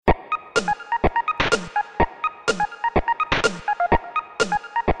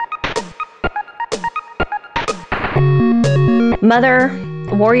mother,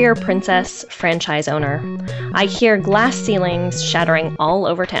 warrior princess, franchise owner. I hear glass ceilings shattering all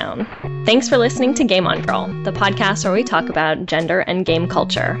over town. Thanks for listening to Game On Girl, the podcast where we talk about gender and game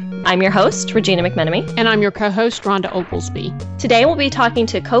culture. I'm your host, Regina McMenemy. And I'm your co-host, Rhonda Oglesby. Today we'll be talking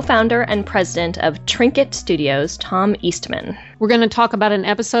to co-founder and president of Trinket Studios, Tom Eastman. We're going to talk about an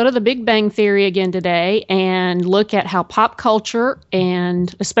episode of The Big Bang Theory again today and look at how pop culture,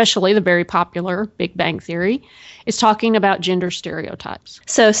 and especially the very popular Big Bang Theory, is talking about gender stereotypes.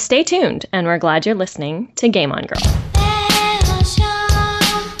 So stay tuned, and we're glad you're listening to Game On Girl.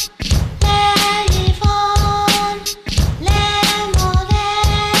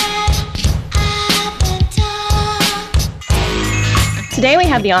 Today we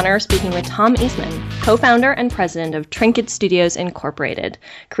have the honor of speaking with Tom Eastman, co-founder and president of Trinket Studios Incorporated,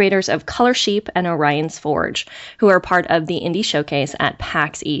 creators of Color Sheep and Orion's Forge, who are part of the Indie Showcase at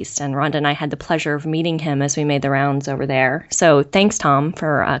PAX East. And Rhonda and I had the pleasure of meeting him as we made the rounds over there. So thanks, Tom,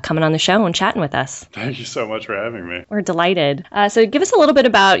 for coming on the show and chatting with us. Thank you so much for having me. We're delighted. So give us a little bit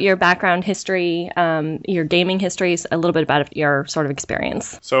about your background history, your gaming histories, a little bit about your sort of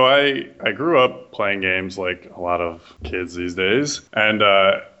experience. So I grew up playing games like a lot of kids these days. And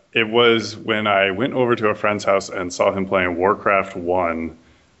it was when I went over to a friend's house and saw him playing Warcraft 1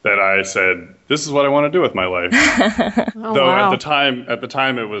 that I said, this is what I want to do with my life. At the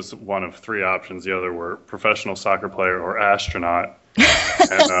time it was one of three options. The other were professional soccer player or astronaut.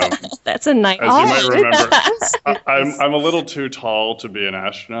 And, that's a nice. As you might remember, I'm a little too tall to be an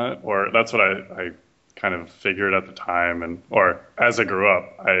astronaut, or that's what I kind of figured at the time, or as I grew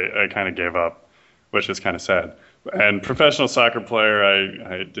up, I kind of gave up, which is kind of sad. And professional soccer player,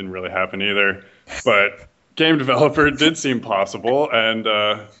 I didn't really happen either, but game developer did seem possible, and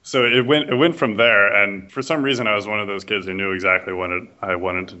so it went from there. And for some reason, I was one of those kids who knew exactly what I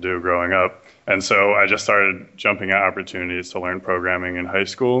wanted to do growing up, and so I just started jumping at opportunities to learn programming in high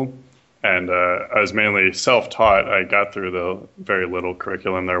school. And I was mainly self-taught. I got through the very little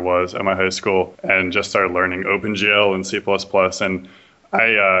curriculum there was at my high school, and just started learning OpenGL and C++. And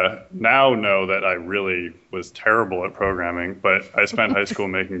I now know that I really was terrible at programming, but I spent high school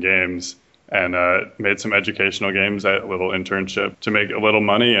making games and made some educational games at a little internship to make a little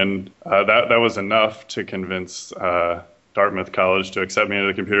money, and that was enough to convince Dartmouth College to accept me into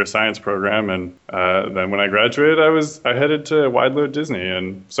the computer science program. And then when I graduated, I headed to Wide Load Disney,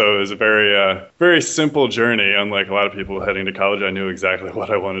 and so it was a very simple journey. Unlike a lot of people heading to college, I knew exactly what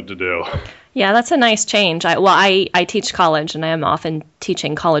I wanted to do. Yeah, that's a nice change. I teach college, and I am often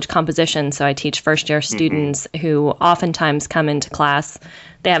teaching college composition. So I teach first-year students who oftentimes come into class.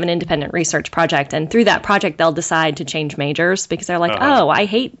 They have an independent research project, and through that project, they'll decide to change majors because they're like, oh, I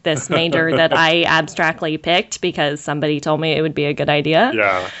hate this major that I abstractly picked because somebody told me it would be a good idea.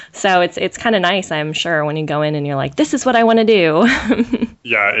 Yeah. So it's kind of nice, I'm sure, when you go in and you're like, this is what I want to do.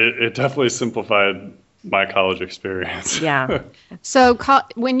 Yeah, it definitely simplified my college experience. Yeah. So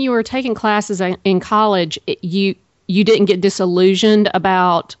when you were taking classes in college, you didn't get disillusioned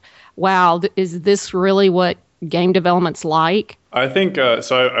about, wow, is this really what game development's like? I think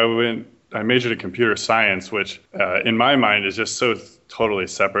so. I majored in computer science, which in my mind is just so totally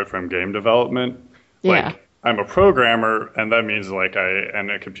separate from game development. Yeah. Like, I'm a programmer, and that means like I am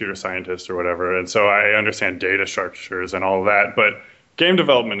a computer scientist or whatever. And so I understand data structures and all of that. But game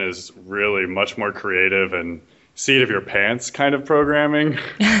development is really much more creative and seat of your pants kind of programming.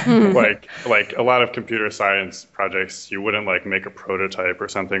 like a lot of computer science projects, you wouldn't like make a prototype or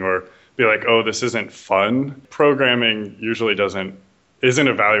something or be like, oh, this isn't fun. Programming usually isn't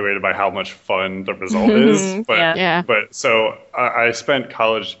evaluated by how much fun the result is. But so I spent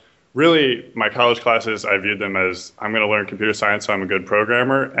college, really my college classes, I viewed them as I'm going to learn computer science, so I'm a good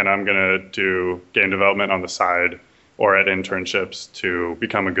programmer, and I'm going to do game development on the side or at internships to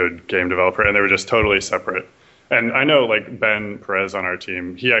become a good game developer. And they were just totally separate. And I know like Ben Perez on our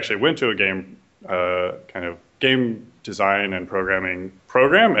team, he actually went to a game kind of game design and programming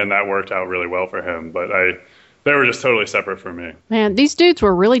program, and that worked out really well for him. But they were just totally separate from me. Man, these dudes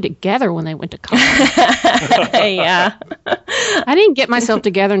were really together when they went to college. Yeah. I didn't get myself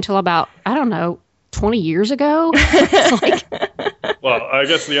together until about, 20 years ago. Well, I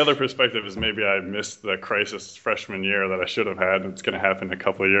guess the other perspective is maybe I missed the crisis freshman year that I should have had. It's going to happen in a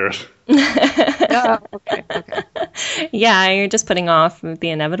couple of years. Okay. Yeah, you're just putting off the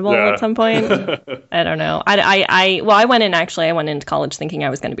inevitable at some point. I don't know. I went into college thinking I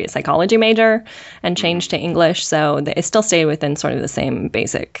was going to be a psychology major and changed to English. So it still stayed within sort of the same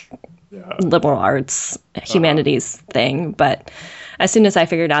basic liberal arts, humanities thing. But as soon as I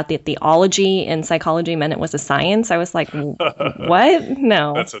figured out that theology in psychology meant it was a science, I was like, what?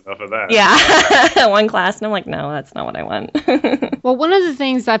 No. That's enough of that. Yeah. One class, and I'm like, no, that's not what I want. Well, one of the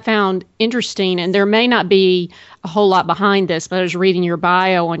things I found interesting, and there may not be a whole lot behind this, but I was reading your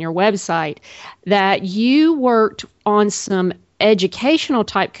bio on your website, that you worked on some educational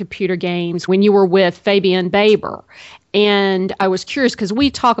type computer games when you were with Fabian Baber. And I was curious because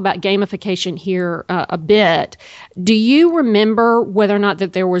we talk about gamification here a bit. Do you remember whether or not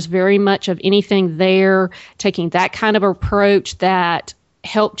that there was very much of anything there taking that kind of approach that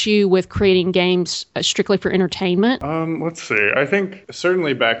helped you with creating games strictly for entertainment? Let's see. I think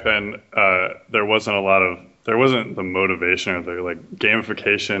certainly back then there wasn't the motivation or the like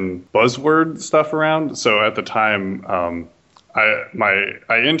gamification buzzword stuff around. So at the time,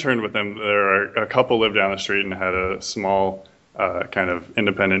 I interned with them. There are a couple lived down the street and had a small kind of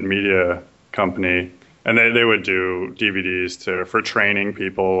independent media company, and they would do DVDs for training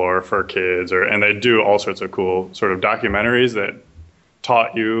people or for kids, and they do all sorts of cool sort of documentaries that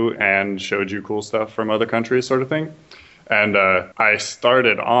taught you and showed you cool stuff from other countries, sort of thing. And I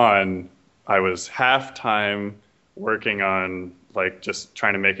was half-time working on like just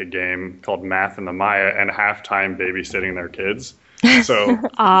trying to make a game called Math in the Maya and half-time babysitting their kids. So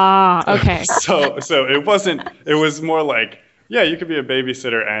okay. So it was more like, yeah, you could be a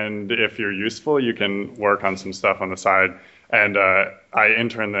babysitter, and if you're useful, you can work on some stuff on the side. And I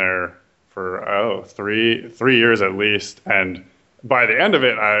interned there for 3 years at least, and by the end of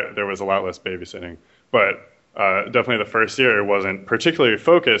it, there was a lot less babysitting. But definitely the first year, it wasn't particularly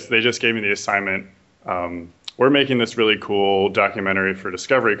focused. They just gave me the assignment. We're making this really cool documentary for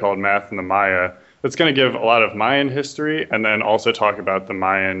Discovery called Math in the Maya. That's going to give a lot of Mayan history and then also talk about the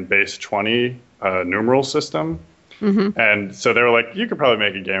Mayan base 20 numeral system. Mm-hmm. And so they were like, you could probably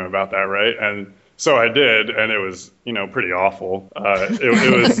make a game about that, right? And so I did, and it was, pretty awful.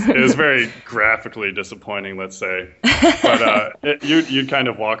 It was very graphically disappointing, let's say. But you'd kind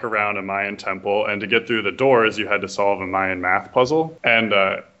of walk around a Mayan temple, and to get through the doors, you had to solve a Mayan math puzzle. And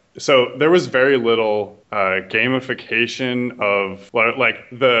so there was very little gamification of like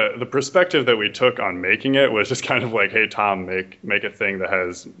the perspective that we took on making it was just kind of like, hey, Tom, make a thing that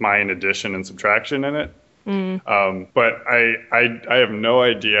has Mayan addition and subtraction in it. Mm. But I have no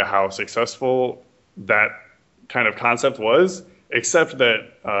idea how successful that kind of concept was, except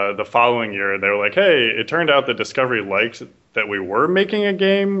that the following year they were like, hey, it turned out that Discovery liked that we were making a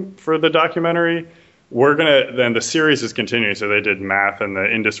game for the documentary. Then the series is continuing. So they did Math in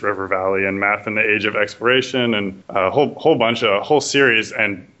the Indus River Valley and Math in the Age of Exploration and a whole series.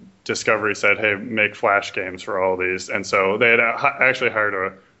 And Discovery said, hey, make Flash games for all these. And so they had actually hired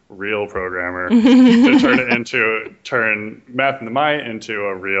a real programmer to turn Math in the Maya into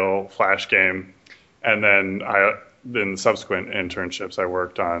a real Flash game. And then in subsequent internships, I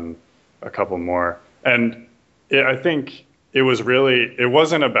worked on a couple more. And I think it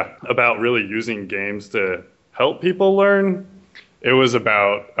wasn't about really using games to help people learn. It was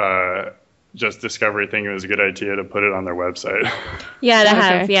about just Discovery thinking it was a good idea to put it on their website. Yeah, to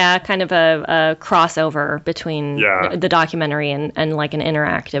have kind of a crossover between the documentary and like an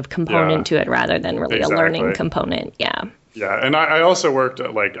interactive component to it rather than really a learning component. Yeah. Yeah, and I also worked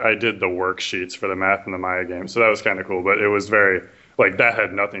I did the worksheets for the Math in the Maya game, so that was kind of cool. But it was very that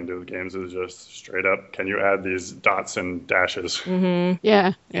had nothing to do with games. It was just straight up, can you add these dots and dashes? Mm-hmm.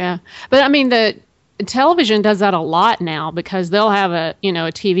 Yeah. But I mean, the television does that a lot now because they'll have a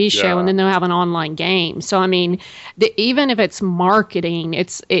TV show and then they'll have an online game. So I mean, even if it's marketing,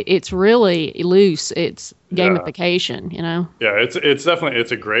 it's really loose. It's gamification, Yeah, it's definitely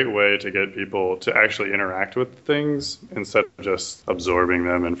a great way to get people to actually interact with things instead of just absorbing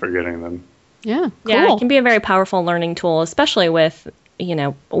them and forgetting them. Yeah, cool. Yeah, it can be a very powerful learning tool, especially with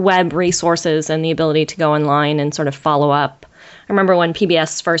web resources and the ability to go online and sort of follow up. I remember when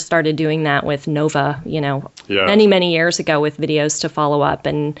PBS first started doing that with Nova, many, many years ago with videos to follow up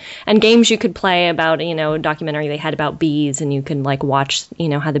and games you could play about, a documentary they had about bees, and you could watch,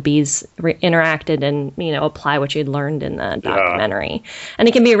 how the bees interacted and, apply what you'd learned in the documentary. And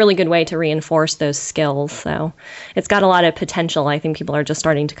it can be a really good way to reinforce those skills. So it's got a lot of potential. I think people are just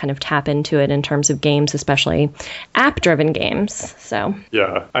starting to kind of tap into it in terms of games, especially app-driven games. So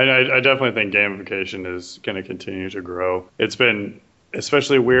yeah, I definitely think gamification is going to continue to grow. It's been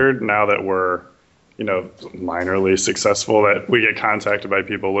especially weird now that we're minorly successful, that we get contacted by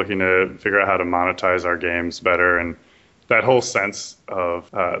people looking to figure out how to monetize our games better, and that whole sense of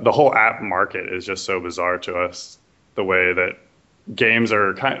the whole app market is just so bizarre to us. The way that games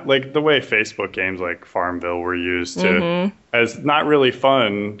are kind of like the way Facebook games like Farmville were used to as not really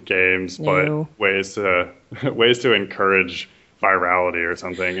fun games, but ways to encourage virality or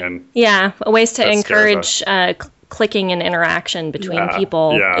something. And yeah, ways to that encourage clicking and interaction between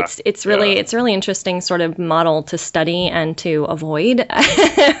people. Yeah, it's really interesting sort of model to study and to avoid.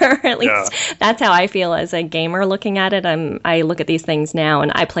 Or at least that's how I feel as a gamer looking at it. I look at these things now,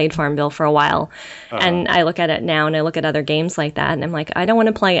 and I played Farmville for a while, and I look at it now and I look at other games like that, and I'm like, I don't want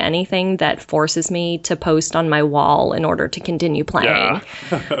to play anything that forces me to post on my wall in order to continue playing.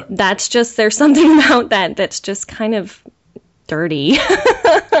 That's just, there's something about that that's just kind of dirty.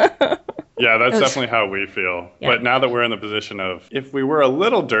 Yeah, that's definitely how we feel. Yeah. But now that we're in the position of, if we were a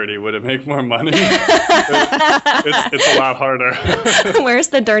little dirty, would it make more money? It's a lot harder. Where's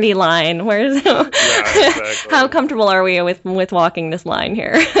the dirty line? Exactly. How comfortable are we with walking this line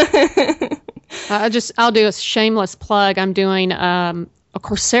here? I'll do a shameless plug. I'm doing a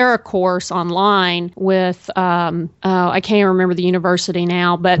Coursera course online with, I can't remember the university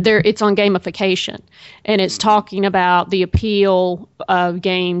now, but it's on gamification. And it's talking about the appeal of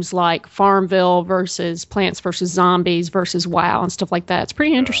games like Farmville versus Plants vs. Zombies versus WoW and stuff like that. It's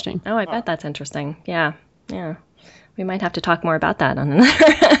pretty interesting. Oh, I bet that's interesting. Yeah. We might have to talk more about that on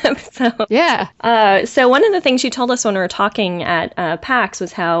another episode. Yeah. So one of the things you told us when we were talking at PAX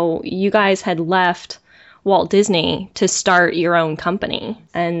was how you guys had left Walt Disney to start your own company.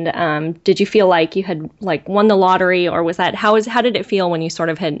 And did you feel like you had won the lottery, or was that how did it feel when you sort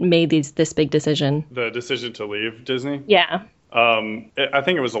of had made this big decision? The decision to leave Disney? Yeah. I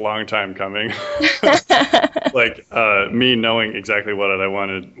think it was a long time coming. Me knowing exactly what I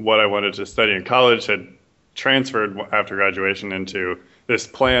wanted to study in college, had transferred after graduation into this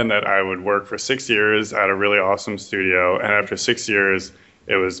plan that I would work for 6 years at a really awesome studio, and after 6 years,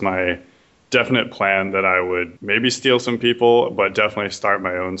 it was my definite plan that I would maybe steal some people, but definitely start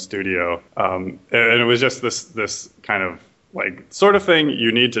my own studio. And it was just this kind of sort of thing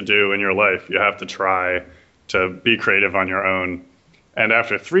you need to do in your life. You have to try to be creative on your own. And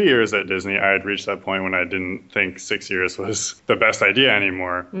after 3 years at Disney, I had reached that point when I didn't think 6 years was the best idea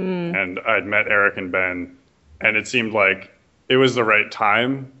anymore. And I'd met Eric and Ben, and it seemed like it was the right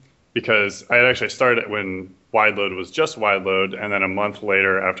time, because I had actually started when Wide Load was just Wide Load, and then a month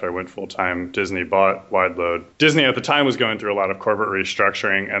later, after I went full-time, Disney bought Wide Load. Disney at the time was going through a lot of corporate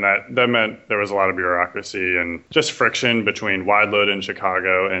restructuring, and that meant there was a lot of bureaucracy and just friction between Wide Load in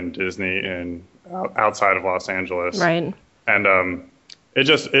Chicago and Disney outside of Los Angeles. Right. And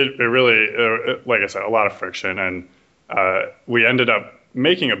it really, like I said, a lot of friction, and we ended up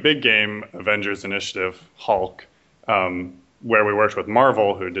making a big game, Avengers Initiative, Hulk, where we worked with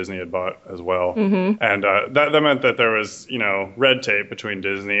Marvel, who Disney had bought as well. And that meant that there was, red tape between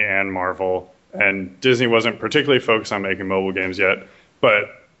Disney and Marvel, and Disney wasn't particularly focused on making mobile games yet,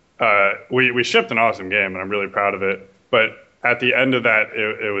 but we shipped an awesome game, and I'm really proud of it. But at the end of that,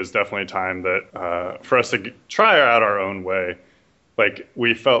 it was definitely time that for us to try out our own way.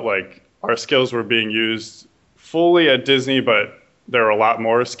 We felt like our skills were being used fully at Disney, but there are a lot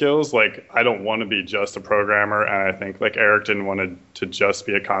more skills. I don't want to be just a programmer, and I think Eric didn't want to just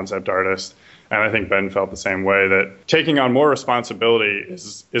be a concept artist, and I think Ben felt the same way, that taking on more responsibility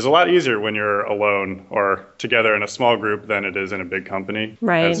is a lot easier when you're alone or together in a small group than it is in a big company.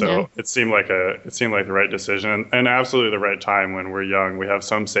 Right. And so it seemed like the right decision, and absolutely the right time when we're young. We have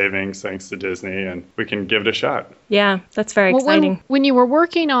some savings thanks to Disney, and we can give it a shot. Yeah, that's very exciting. When you were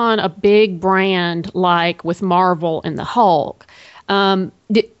working on a big brand like with Marvel and the Hulk,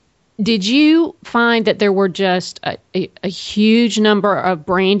 did you find that there were just a huge number of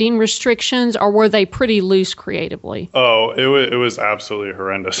branding restrictions, or were they pretty loose creatively? Oh, it was absolutely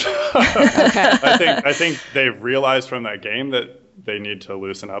horrendous. I think they've realized from that game that they need to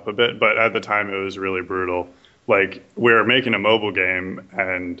loosen up a bit, but at the time it was really brutal. We were making a mobile game,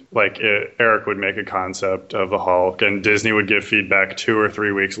 and Eric would make a concept of the Hulk, and Disney would give feedback 2 or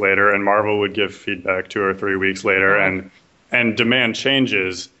 3 weeks later, and Marvel would give feedback 2 or 3 weeks later, and demand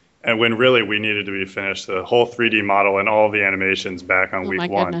changes. And when really we needed to be finished, the whole 3D model and all the animations back on week one.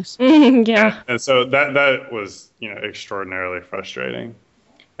 Oh my goodness. Yeah. And so that was, extraordinarily frustrating.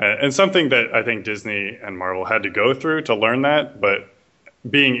 And something that I think Disney and Marvel had to go through to learn that, but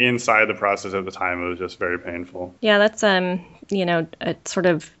being inside the process at the time, it was just very painful. Yeah, that's, sort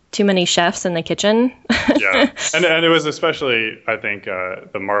of too many chefs in the kitchen. Yeah. And it was especially, I think,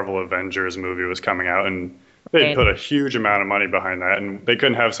 the Marvel Avengers movie was coming out, and they put a huge amount of money behind that, and they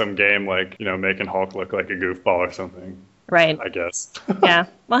couldn't have some game making Hulk look like a goofball or something. Right. I guess. Yeah.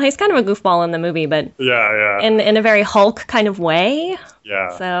 Well, he's kind of a goofball in the movie, but yeah. In a very Hulk kind of way.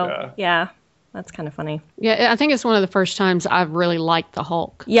 Yeah. So yeah. That's kind of funny. Yeah, I think it's one of the first times I've really liked the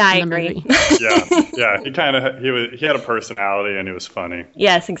Hulk. Yeah, I in the agree. movie. Yeah. He had a personality and he was funny.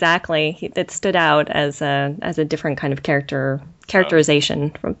 Yes, exactly. It stood out as a different kind of characterization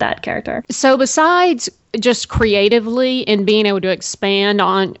from that character. So besides just creatively and being able to expand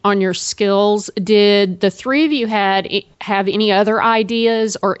on your skills, did the three of you have any other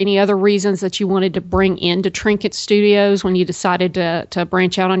ideas or any other reasons that you wanted to bring into Trinket Studios when you decided to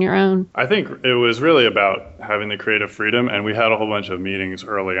branch out on your own? I think it was really about having the creative freedom, and we had a whole bunch of meetings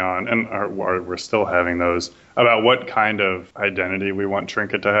early on, and we're still having those, about what kind of identity we want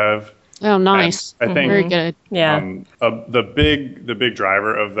Trinket to have. Oh, nice. And I think very good. Yeah. The big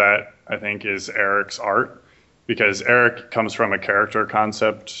driver of that, I think, is Eric's art, because Eric comes from a character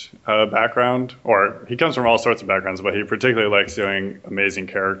concept background, or he comes from all sorts of backgrounds, but he particularly likes doing amazing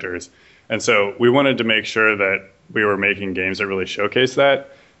characters. And so we wanted to make sure that we were making games that really showcase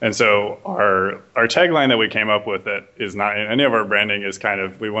that. And so our tagline that we came up with, that is not in any of our branding, is kind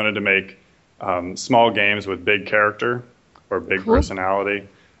of, we wanted to make small games with big character or big personality.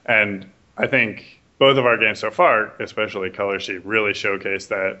 And I think both of our games so far, especially Color Sheep, really showcase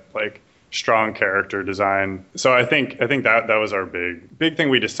that, like, strong character design. So I think that was our big thing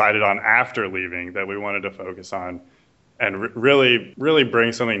we decided on after leaving, that we wanted to focus on, and really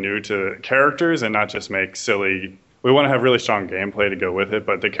bring something new to characters, and not just make silly. We want to have really strong gameplay to go with it,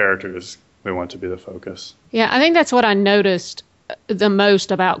 but the characters, we want to be the focus. Yeah, I think that's what I noticed the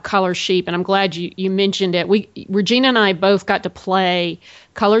most about Color Sheep, and I'm glad you mentioned it. Regina and I both got to play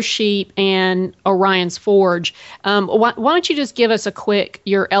Color Sheep and Orion's Forge. Why don't you just give us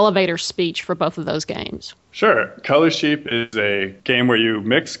your elevator speech for both of those games? Sure. Color Sheep is a game where you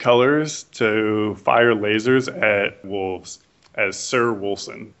mix colors to fire lasers at wolves as Sir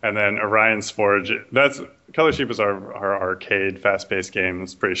Wolson. And then Orion's Forge, Color Sheep is our arcade fast-paced game.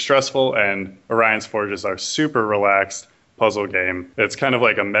 It's pretty stressful, and Orion's Forge is our super relaxed puzzle game. It's kind of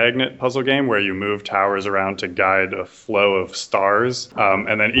like a magnet puzzle game where you move towers around to guide a flow of stars.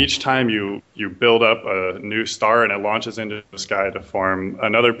 And then each time you build up a new star, and it launches into the sky to form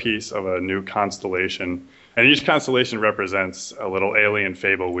another piece of a new constellation. And each constellation represents a little alien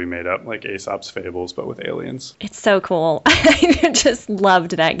fable we made up, like Aesop's Fables, but with aliens. It's so cool. I just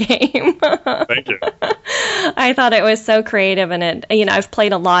loved that game. Thank you. I thought it was so creative, and I've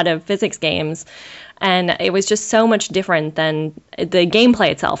played a lot of physics games, and it was just so much different than the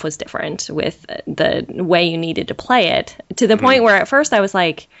gameplay itself was different with the way you needed to play it, to the point where at first I was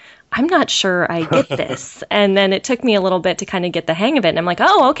like, I'm not sure I get this. And then it took me a little bit to kind of get the hang of it. And I'm like,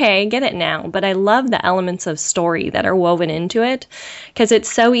 oh, okay, I get it now. But I love the elements of story that are woven into it, because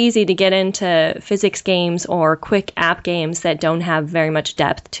it's so easy to get into physics games or quick app games that don't have very much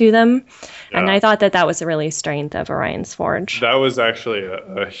depth to them. Yeah. And I thought that was a really strength of Orion's Forge. That was actually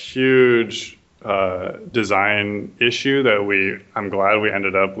a huge design issue that I'm glad we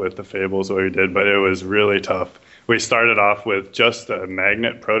ended up with the Fables the way we did, but it was really tough. We started off with just a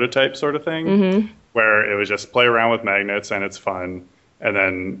magnet prototype sort of thing, where it was just play around with magnets and it's fun. And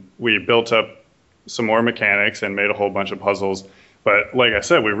then we built up some more mechanics and made a whole bunch of puzzles. But like I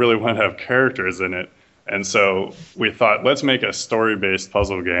said, we really want to have characters in it. And so we thought, let's make a story-based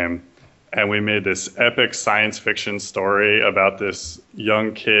puzzle game. And we made this epic science fiction story about this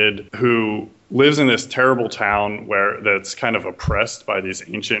young kid who lives in this terrible town that's kind of oppressed by these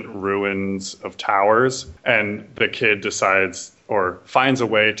ancient ruins of towers. And the kid decides, or finds a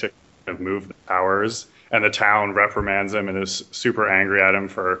way to kind of move the towers. And the town reprimands him and is super angry at him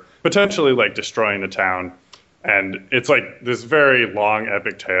for potentially, like, destroying the town. And it's like this very long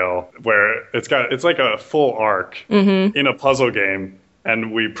epic tale where it's like a full arc in a puzzle game.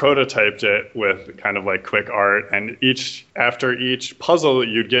 And we prototyped it with kind of like quick art, and after each puzzle,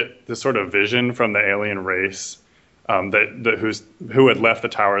 you'd get this sort of vision from the alien race who had left the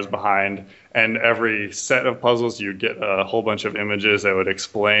towers behind. And every set of puzzles, you'd get a whole bunch of images that would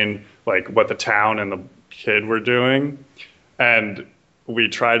explain like what the town and the kid were doing. And we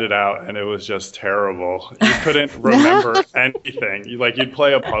tried it out, and it was just terrible. You couldn't remember anything. You'd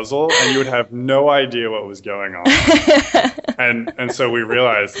play a puzzle, and you would have no idea what was going on. And so we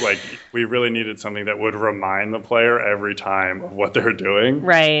realized, like, we really needed something that would remind the player every time of what they're doing.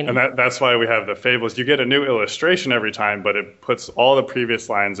 Right. And that's why we have the fables. You get a new illustration every time, but it puts all the previous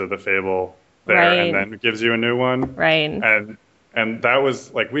lines of the fable there, and then it gives you a new one. Right. And that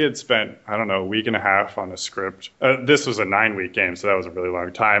was, like, we had spent, I don't know, a week and a half on a script. This was a 9-week game, so that was a really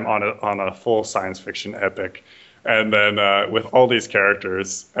long time on a full science fiction epic. and then with all these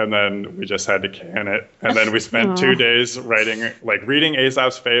characters, and then we just had to can it, and then we spent 2 days reading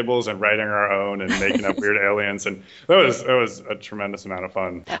Aesop's fables and writing our own and making up weird aliens, and that was a tremendous amount of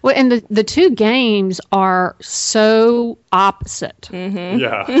fun. Well, and the two games are so opposite.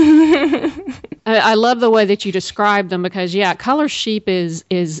 Yeah. I love the way that you describe them because, Color Sheep is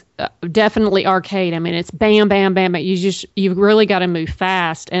definitely arcade. I mean, it's bam, bam, bam. You've really got to move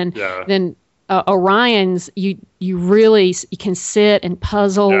fast, and then Orion's you can sit and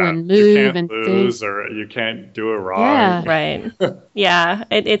puzzle and move, you can't and lose think. or you can't do it wrong. Yeah. Right. Yeah.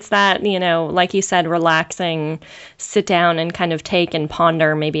 It's that, like you said, relaxing, sit down and kind of take and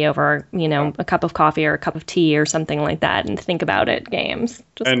ponder maybe over, a cup of coffee or a cup of tea or something like that and think about it games.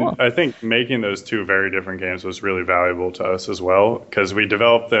 Just and cool. I think making those two very different games was really valuable to us as well because we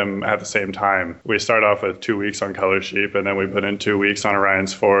developed them at the same time. We start off with 2 weeks on Color Sheep and then we put in 2 weeks on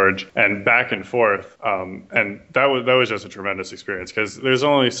Orion's Forge and back and forth. And that was just a tremendous experience because there's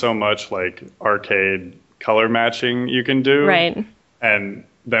only so much like arcade color matching you can do. Right. And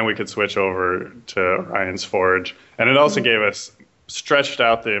then we could switch over to Orion's Forge. And it also gave us stretched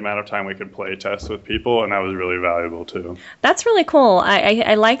out the amount of time we could play test with people, and that was really valuable too. That's really cool.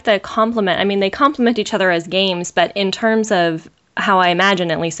 I like the complement. I mean, they complement each other as games, but in terms of how I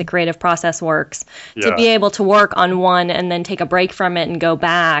imagine at least the creative process works, to be able to work on one and then take a break from it and go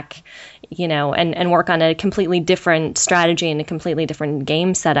back, and work on a completely different strategy and a completely different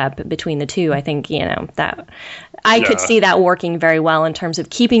game setup between the two. I think, that I could see that working very well in terms of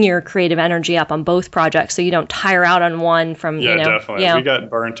keeping your creative energy up on both projects so you don't tire out on one from, definitely. We got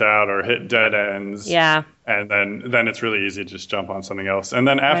burnt out or hit dead ends. Yeah. And then it's really easy to just jump on something else. And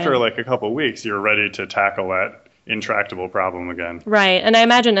then after like a couple of weeks, you're ready to tackle that intractable problem again. Right. And I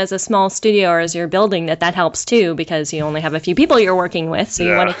imagine as a small studio or as you're building that helps too because you only have a few people you're working with. So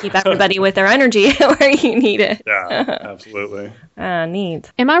you want to keep everybody with their energy where you need it. Yeah, absolutely.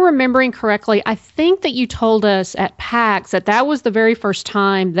 Neat. Am I remembering correctly? I think that you told us at PAX that was the very first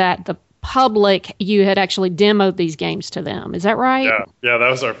time that the public, you had actually demoed these games to them. Is that right? Yeah, that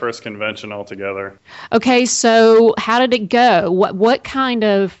was our first convention altogether. Okay, so how did it go? What kind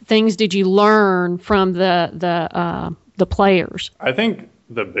of things did you learn from the players? I think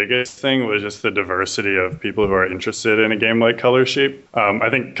the biggest thing was just the diversity of people who are interested in a game like Color Sheep.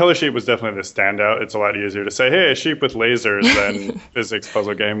 I think Color Sheep was definitely the standout. It's a lot easier to say, hey, a sheep with lasers than physics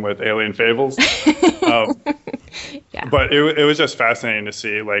puzzle game with alien fables. But it was just fascinating to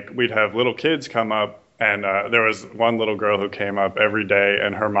see. Like, we'd have little kids come up, and there was one little girl who came up every day,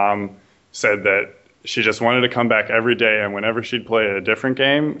 and her mom said that she just wanted to come back every day, and whenever she'd play a different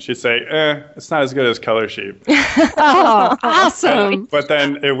game, she'd say, it's not as good as Color Sheep. Oh, awesome. But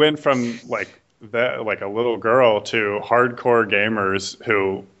then it went from like a little girl to hardcore gamers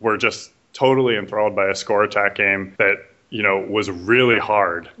who were just totally enthralled by a score attack game that was really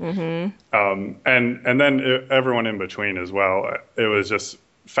hard. And then everyone in between as well. It was just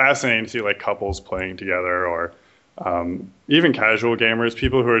fascinating to see like couples playing together or even casual gamers,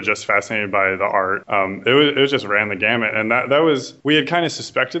 people who are just fascinated by the art. It was just ran the gamut. And that was, we had kind of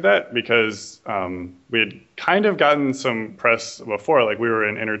suspected that because we had kind of gotten some press before. Like we were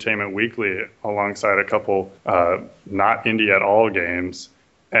in Entertainment Weekly alongside a couple not indie at all games.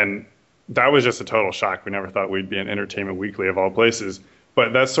 And that was just a total shock. We never thought we'd be in Entertainment Weekly of all places.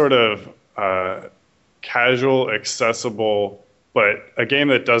 But that sort of casual, accessible, but a game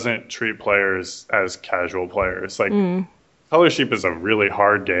that doesn't treat players as casual players. Like Color Sheep is a really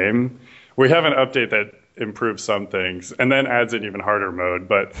hard game. We have an update that improves some things and then adds an even harder mode.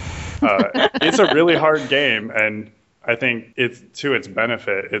 But it's a really hard game. And I think it's to its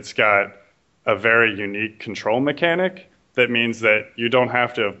benefit, it's got a very unique control mechanic that means that you don't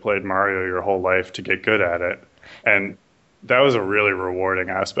have to have played Mario your whole life to get good at it. And that was a really rewarding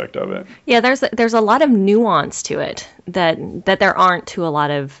aspect of it. Yeah, there's a lot of nuance to it that there aren't to a lot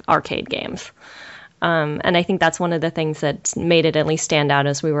of arcade games. And I think that's one of the things that made it at least stand out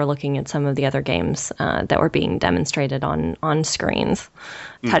as we were looking at some of the other games that were being demonstrated on screens,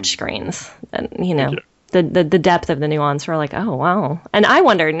 touch screens. And, the depth of the nuance, we're like, oh, wow. And I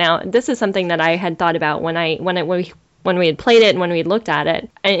wondered, now, this is something that I had thought about when we had played it and when we had looked at it,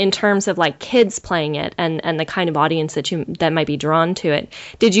 in terms of like kids playing it and the kind of audience that might be drawn to it.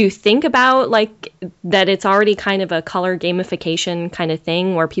 Did you think about like that it's already kind of a color gamification kind of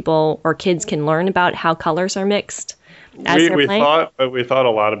thing where people or kids can learn about how colors are mixed as they're playing? We thought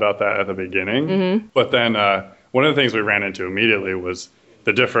a lot about that at the beginning, but then one of the things we ran into immediately was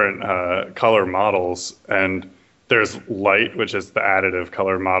the different color models. And there's light, which is the additive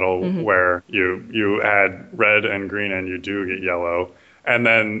color model where you add red and green and you do get yellow. And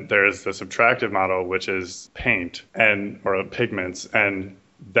then there's the subtractive model, which is paint or pigments. And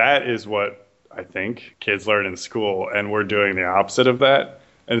that is what I think kids learn in school. And we're doing the opposite of that.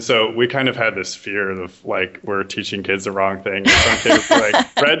 And so we kind of had this fear of like, we're teaching kids the wrong thing. And some kids were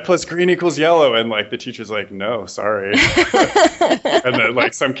like, red plus green equals yellow. And like the teacher's like, no, sorry. And then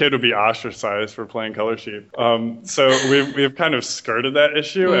like some kid would be ostracized for playing color sheet. So we've kind of skirted that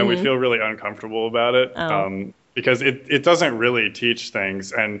issue and we feel really uncomfortable about it because it doesn't really teach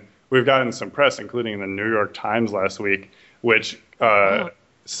things. And we've gotten some press, including the New York Times last week, which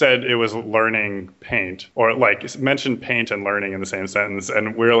said it was learning paint, or like mentioned paint and learning in the same sentence,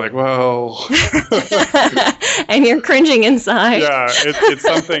 and we were like, well, and you're cringing inside. Yeah, it's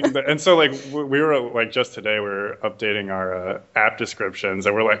something and so like we were like just today we were updating our app descriptions,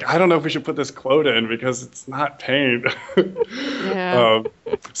 and we're like, I don't know if we should put this quote in because it's not paint. Yeah.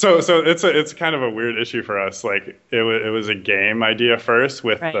 So it's kind of a weird issue for us. Like it was a game idea first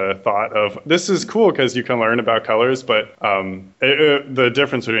with the thought of this is cool because you can learn about colors, but the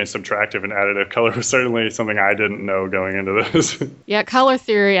difference between subtractive and additive color was certainly something I didn't know going into this. Yeah, color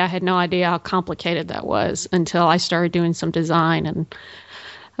theory, I had no idea how complicated that was until I started doing some design. And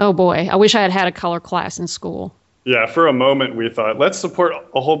oh boy, I wish I had had a color class in school. Yeah, for a moment we thought, let's support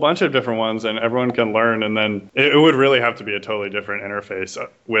a whole bunch of different ones and everyone can learn. And then it would really have to be a totally different interface.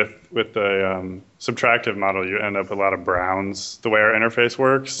 With the subtractive model, you end up with a lot of browns, the way our interface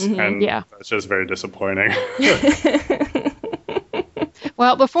works. And that's just very disappointing.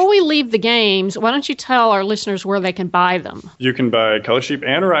 Well, before we leave the games, why don't you tell our listeners where they can buy them? You can buy Color Sheep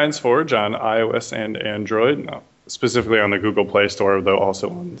and Orion's Forge on iOS and Android, specifically on the Google Play Store, though also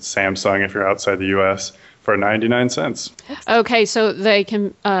on Samsung if you're outside the U.S., for 99 cents. Okay, so they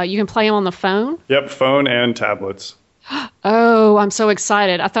can you can play them on the phone? Yep, phone and tablets. Oh, I'm so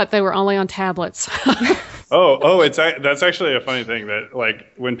excited. I thought they were only on tablets. That's actually a funny thing that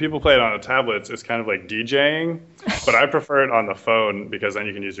like when people play it on a tablet, it's kind of like DJing, but I prefer it on the phone because then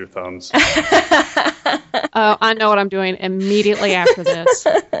you can use your thumbs. I know what I'm doing immediately after this.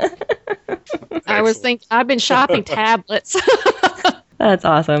 I've been shopping tablets. That's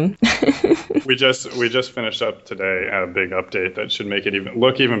awesome. We just finished up today a big update that should make it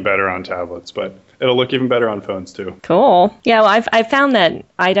look even better on tablets, but it'll look even better on phones too. Cool. Yeah, well, I've found that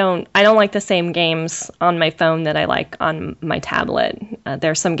I don't like the same games on my phone that I like on my tablet.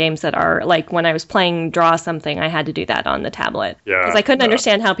 There's some games that are like when I was playing Draw Something, I had to do that on the tablet. Yeah. Because I couldn't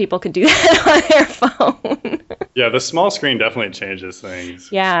understand how people could do that on their phone. Yeah, the small screen definitely changes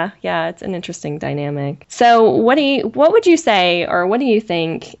things. Yeah, it's an interesting dynamic. So what would you say, or what do you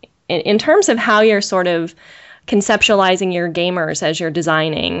think in terms of how you're sort of conceptualizing your gamers as you're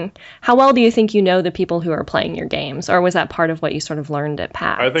designing? How well do you think you know the people who are playing your games, or was that part of what you sort of learned at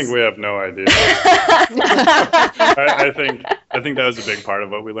PAX? I think we have no idea. I think that was a big part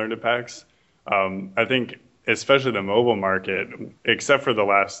of what we learned at PAX. I think especially the mobile market, except for the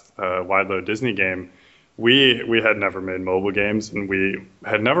last Wide Load Disney game, we had never made mobile games, and we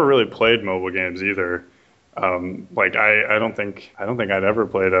had never really played mobile games either. Like I don't think I'd ever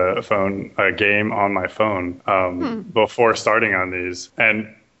played a game on my phone before starting on these.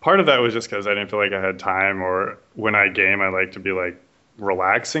 And part of that was just because I didn't feel like I had time, or when I game, I like to be like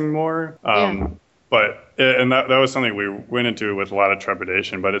relaxing more. But that was something we went into with a lot of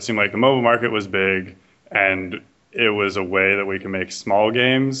trepidation. But it seemed like the mobile market was big, and it was a way that we can make small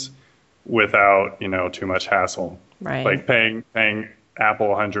games without too much hassle. Right. Like paying Apple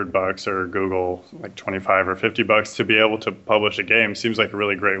 $100 or Google like $25 or $50 to be able to publish a game seems like a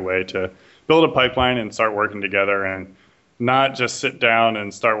really great way to build a pipeline and start working together, and not just sit down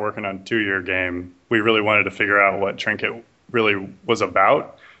and start working on a 2-year game. We really wanted to figure out what Trinket really was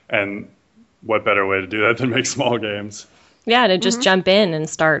about, and what better way to do that than make small games. Yeah, to just jump in and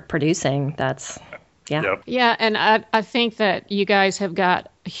start producing. That's Yep. Yeah, and I think that you guys have got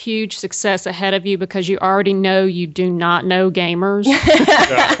huge success ahead of you because you already know you do not know gamers.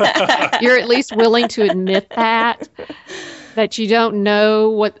 You're at least willing to admit that you don't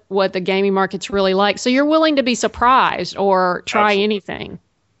know what the gaming market's really like. So you're willing to be surprised or try anything.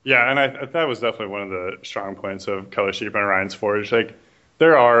 Yeah, and that was definitely one of the strong points of Color Sheep and Orion's Forge. Like,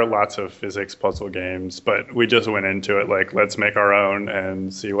 there are lots of physics puzzle games, but we just went into it like, let's make our own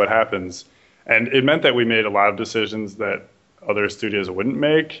and see what happens. And it meant that we made a lot of decisions that other studios wouldn't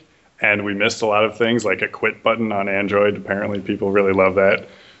make, and we missed a lot of things, like a quit button on Android. Apparently people really love that.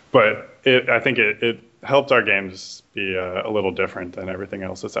 But I think it helped our games be a little different than everything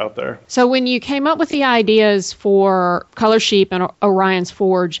else that's out there. So when you came up with the ideas for Color Sheep and Orion's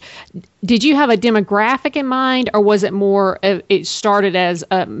Forge, did you have a demographic in mind, or was it more, it started as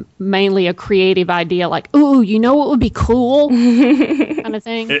mainly a creative idea, like, ooh, you know what would be cool kind of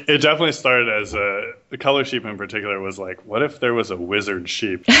thing? It definitely started as the Color Sheep in particular was like, what if there was a wizard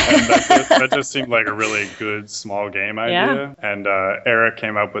sheep? And that just seemed like a really good small game idea. Yeah. And Eric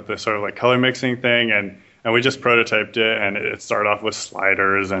came up with this sort of like color mixing thing, and we just prototyped it, and it started off with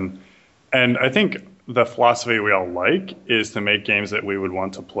sliders. And I think the philosophy we all like is to make games that we would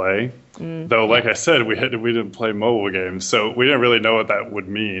want to play. Though, like I said, we didn't play mobile games, so we didn't really know what that would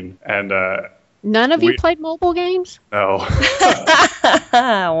mean. And none of you played mobile games? No.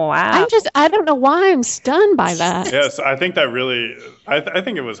 Wow. I don't know why I'm stunned by that. Yes, I think that really, I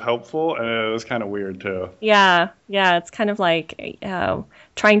think it was helpful, and it was kind of weird too. Yeah, it's kind of like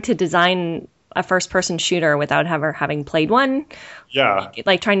trying to design a first-person shooter without ever having played one. Yeah.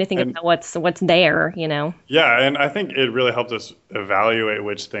 Like trying to think about what's there, you know? Yeah, and I think it really helped us evaluate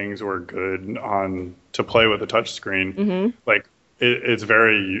which things were good to play with a touch screen. Mm-hmm. Like, it's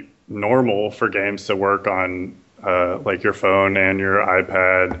very normal for games to work on like your phone and your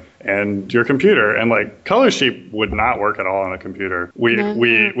iPad and your computer. And like Color Sheep would not work at all on a computer. We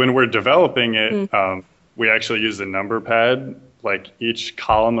when we're developing it, we actually use a number pad. Like each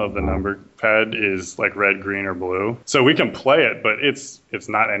column of the number pad is like red, green, or blue. So we can play it, but it's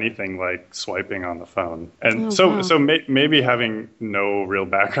not anything like swiping on the phone. And so maybe having no real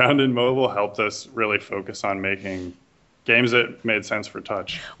background in mobile helped us really focus on making games that made sense for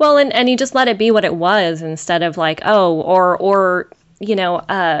touch. Well, and you just let it be what it was instead of like, or you know,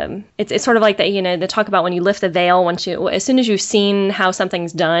 it's sort of like that, you know, they talk about when you lift the veil, as soon as you've seen how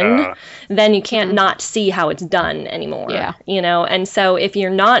something's done, then you can't not see how it's done anymore. Yeah. You know, and so if you're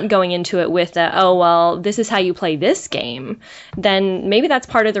not going into it with this is how you play this game, then maybe that's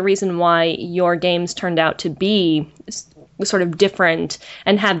part of the reason why your games turned out to be sort of different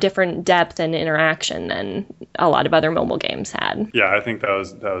and have different depth and interaction than a lot of other mobile games had. Yeah, I think that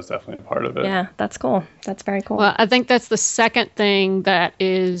was definitely part of it. Yeah, that's cool. That's very cool. Well, I think that's the second thing that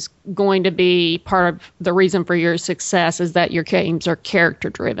is going to be part of the reason for your success is that your games are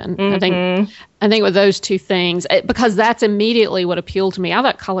character driven. Mm-hmm. I think with those two things, because that's immediately what appealed to me. I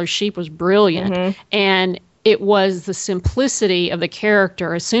thought Color Sheep was brilliant, and it was the simplicity of the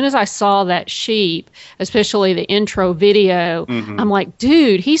character. As soon as I saw that sheep, especially the intro video, I'm like,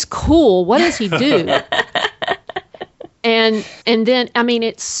 dude, he's cool. What does he do? and then, I mean,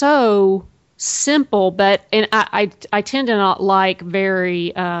 it's so simple, and I tend to not like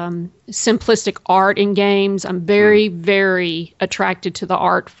very simplistic art in games. I'm very, very attracted to the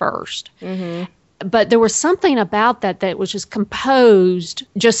art first. But there was something about that was just composed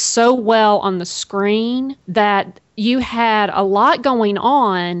just so well on the screen that you had a lot going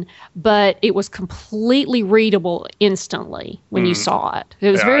on, but it was completely readable instantly when you saw it. It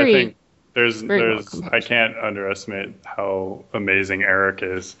was very. I think I can't underestimate how amazing Eric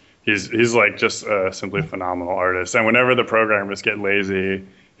is. He's like just a simply phenomenal artist. And whenever the programmers get lazy,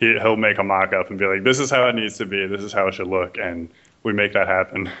 he'll make a mock-up and be like, "This is how it needs to be. This is how it should look," and we make that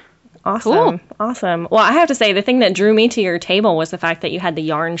happen. Awesome. Cool. Awesome. Well, I have to say, the thing that drew me to your table was the fact that you had the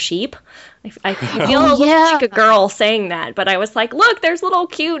yarn sheep. I feel a little like a girl saying that, but I was like, look, there's little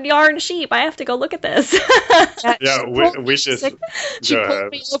cute yarn sheep. I have to go look at this. Yeah, we just... She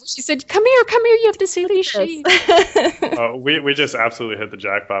pulled me over. She said, come here, you have to see these sheep. We just absolutely hit the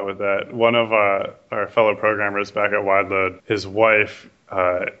jackpot with that. One of our fellow programmers back at Wideload, his wife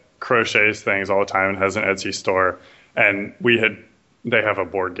crochets things all the time and has an Etsy store, and they have a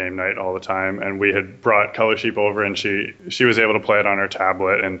board game night all the time, and we had brought Color Sheep over, and she was able to play it on her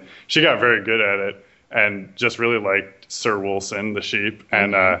tablet, and she got very good at it and just really liked Sir Wilson, the sheep.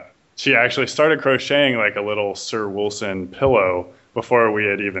 And she actually started crocheting like a little Sir Wilson pillow before we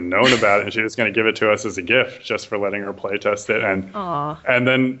had even known about it, and she was going to give it to us as a gift just for letting her play test it. And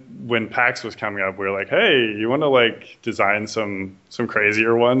then when PAX was coming up, we were like, hey, you want to like design some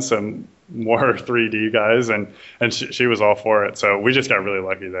crazier ones, some more 3D guys, and she was all for it. So we just got really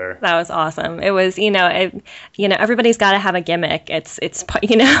lucky there. That was awesome. It was, everybody's got to have a gimmick. It's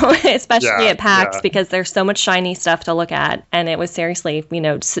especially at PAX because there's so much shiny stuff to look at, and it was seriously,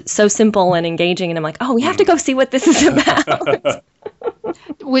 so simple and engaging. And I'm like, oh, we have to go see what this is about.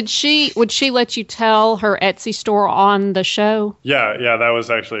 Would she let you tell her Etsy store on the show? Yeah, that was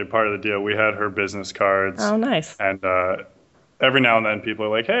actually part of the deal. We had her business cards. Oh, nice. And every now and then people are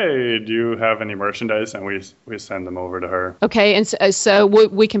like, hey, do you have any merchandise? And we send them over to her. Okay, and so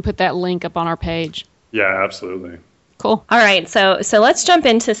we can put that link up on our page. Yeah, absolutely. Cool. All right, so let's jump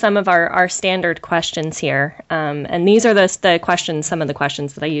into some of our standard questions here, and these are the questions, some of the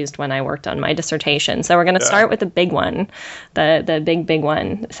questions that I used when I worked on my dissertation. So we're going to start with the big one, the big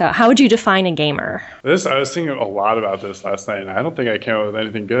one. So how would you define a gamer? I was thinking a lot about this last night, and I don't think I came up with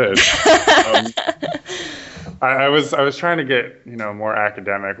anything good. I was trying to get more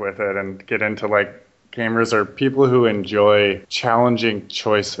academic with it and get into gamers are people who enjoy challenging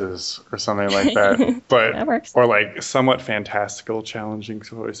choices or something like that. But that works. Or somewhat fantastical challenging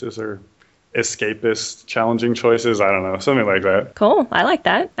choices or escapist challenging choices. I don't know, something like that. Cool. I like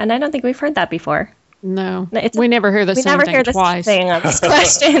that. And I don't think we've heard that before. No, we never hear the same thing twice. We never hear the same thing on this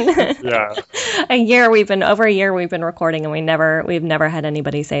question. Yeah. Over a year we've been recording, and we've never had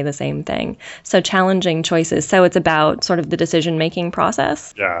anybody say the same thing. So challenging choices. So it's about sort of the decision-making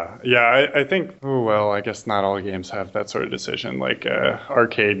process. Yeah. I think, I guess not all games have that sort of decision. Like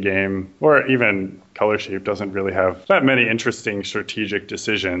arcade game or even Color Sheep doesn't really have that many interesting strategic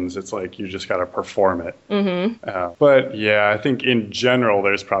decisions. It's like you just got to perform it. Mm-hmm. But yeah, I think in general,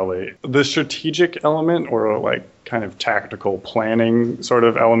 there's probably the strategic element or kind of tactical planning sort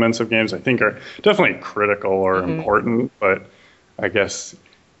of elements of games, I think are definitely critical or important. But I guess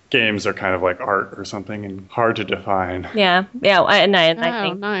games are kind of like art or something and hard to define. Yeah. And I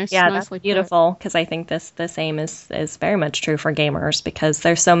think, nice. Yeah, Nicely that's beautiful, because I think the same is very much true for gamers, because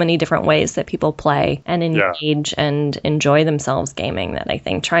there's so many different ways that people play and engage and enjoy themselves gaming that I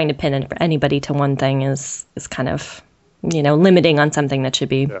think trying to pin anybody to one thing is kind of, limiting on something that should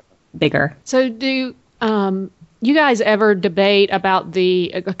be bigger. So do you guys ever debate about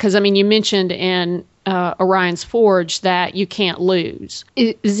because you mentioned in Orion's Forge that you can't lose.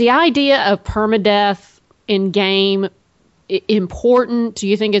 Is the idea of permadeath in game important? Do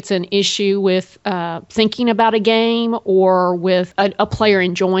you think it's an issue with thinking about a game or with a player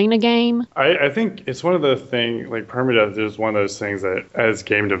enjoying a game? I think it's one of the things, permadeath is one of those things that as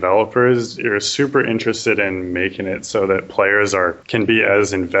game developers, you're super interested in making it so that players can be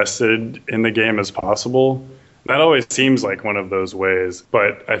as invested in the game as possible. That always seems like one of those ways,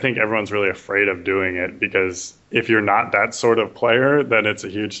 but I think everyone's really afraid of doing it because if you're not that sort of player, then it's a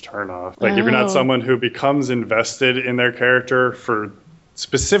huge turnoff. If you're not someone who becomes invested in their character for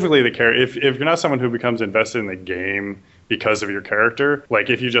specifically the character, if you're not someone who becomes invested in the game because of your character,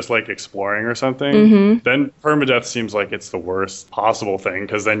 if you just like exploring or something, then permadeath seems like it's the worst possible thing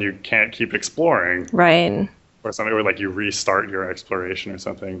because then you can't keep exploring. Right. Or something where you restart your exploration or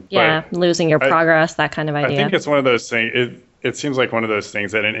something. Yeah, but losing your progress, that kind of idea. I think it's one of those things. It seems like one of those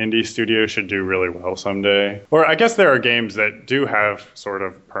things that an indie studio should do really well someday. Or I guess there are games that do have sort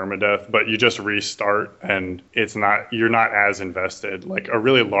of permadeath, but you just restart and you're not as invested. Like a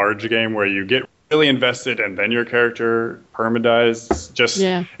really large game where you get really invested and then your character permadies.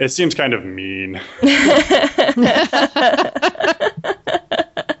 It seems kind of mean.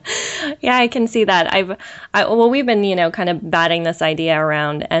 Yeah, I can see that. We've been, kind of batting this idea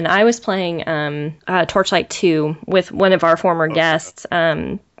around, and I was playing Torchlight 2 with one of our former guests,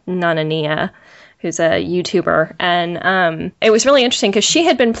 Nana Nia, who's a YouTuber, and it was really interesting because she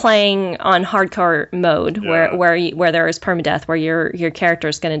had been playing on hardcore mode where there is permadeath, where your character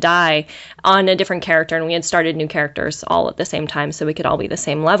is going to die on a different character, and we had started new characters all at the same time so we could all be the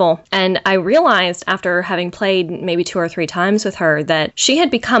same level. And I realized after having played maybe 2 or 3 times with her that she had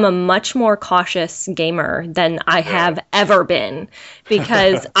become a much more cautious gamer than I have ever been,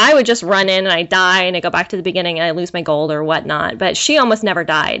 because I would just run in and I die and I go back to the beginning and I lose my gold or whatnot, but she almost never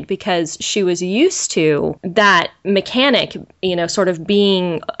died because she was used to that mechanic, sort of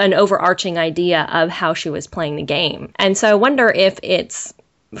being an overarching idea of how she was playing the game. And so I wonder if it's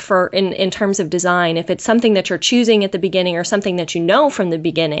in terms of design, if it's something that you're choosing at the beginning or something that from the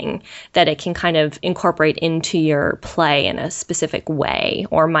beginning that it can kind of incorporate into your play in a specific way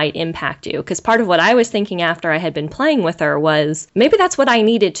or might impact you. Because part of what I was thinking after I had been playing with her was maybe that's what I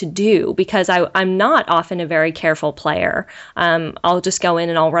needed to do, because I'm not often a very careful player. I'll just go in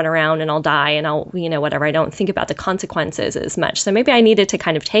and I'll run around and I'll die and I'll, whatever. I don't think about the consequences as much. So maybe I needed to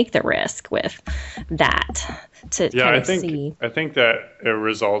kind of take the risk with that. I think that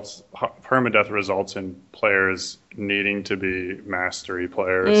permadeath results in players needing to be mastery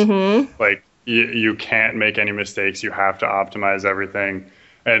players. Mm-hmm. You can't make any mistakes. You have to optimize everything.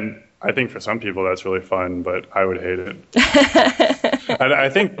 And I think for some people that's really fun, but I would hate it. And I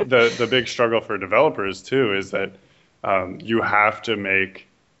think the big struggle for developers too is that you have to make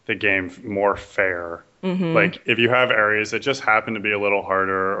the game more fair. Mm-hmm. If you have areas that just happen to be a little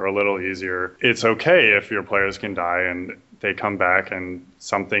harder or a little easier, it's okay if your players can die and they come back and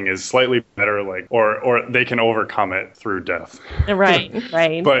something is slightly better, like or they can overcome it through death. Right,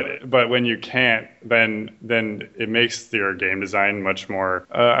 right. But when you can't, then it makes your game design much more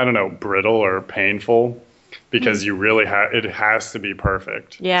I don't know, brittle or painful, because you really it has to be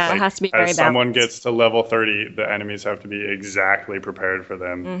perfect. Yeah, like, it has to be very as someone balanced. gets to level 30, the enemies have to be exactly prepared for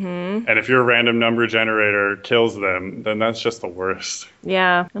them. Mm-hmm. And if your random number generator kills them, then that's just the worst.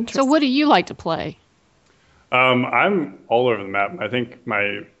 Yeah. So what do you like to play? I'm all over the map. I think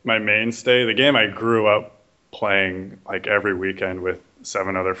my mainstay, the game I grew up playing like every weekend with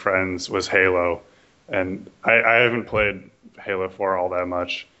 7 other friends, was Halo. And I haven't played Halo 4 all that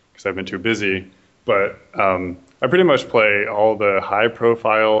much because I've been too busy. But I pretty much play all the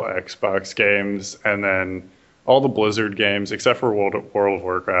high-profile Xbox games and then all the Blizzard games, except for World of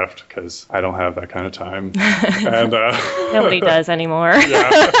Warcraft, because I don't have that kind of time. And Nobody does anymore.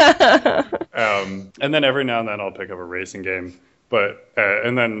 Yeah. And then every now and then I'll pick up a racing game, but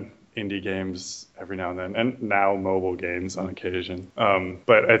and then indie games every now and then, and now mobile games on occasion.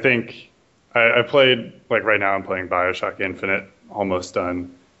 But I think I played, like right now I'm playing BioShock Infinite, almost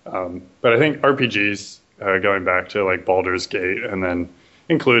done. But I think RPGs, going back to like Baldur's Gate, and then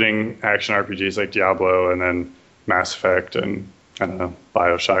including action RPGs like Diablo, and then Mass Effect, and I don't know,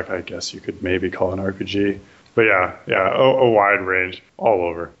 BioShock, I guess you could maybe call an RPG. But yeah, a wide range, all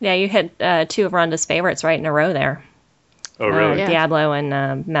over. Yeah, you hit 2 of Rhonda's favorites right in a row there. Oh, really? Yeah. Diablo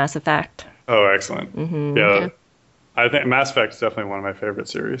and Mass Effect. Oh, excellent. Mm-hmm. Yeah. I think Mass Effect is definitely one of my favorite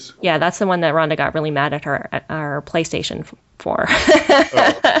series. Yeah, that's the one that Rhonda got really mad at our PlayStation for.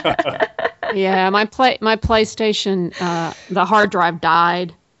 Yeah, my PlayStation, the hard drive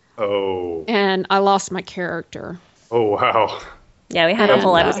died, Oh. and I lost my character. Oh, wow. Yeah, we had a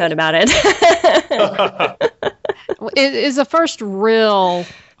whole episode about it. It is the first real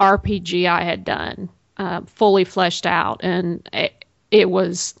RPG I had done, fully fleshed out, and it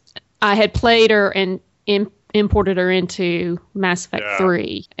was, I had played her and imported her into Mass Effect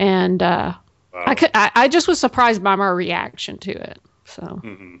 3, and Wow. I just was surprised by my reaction to it. So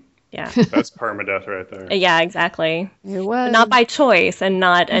Yeah. That's permadeath right there. Yeah, exactly. it was Not by choice and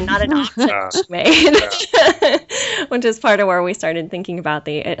not an option Yeah. made. Which is part of where we started thinking about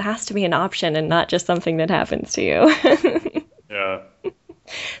it has to be an option and not just something that happens to you. Yeah.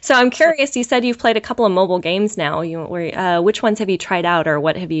 So I'm curious, you said you've played a couple of mobile games now. Which ones have you tried out, or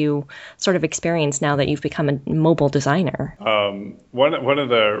what have you sort of experienced now that you've become a mobile designer? One of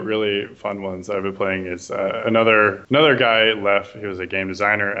the really fun ones I've been playing is another guy left. He was a game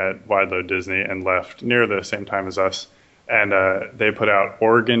designer at Wide Load Disney and left near the same time as us. And they put out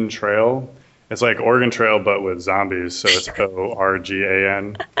Oregon Trail. It's like Oregon Trail, but with zombies. So it's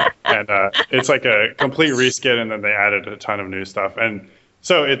ORGAN. And it's like a complete reskin, and then they added a ton of new stuff. And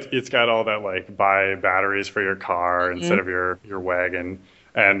so it's got all that, like, buy batteries for your car instead of your wagon.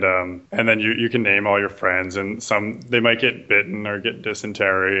 And then you can name all your friends, and they might get bitten or get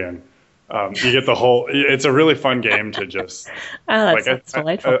dysentery, and you get the whole. It's a really fun game to just. Oh, that's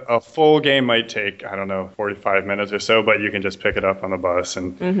delightful. A full game might take, I don't know, 45 minutes or so, but you can just pick it up on the bus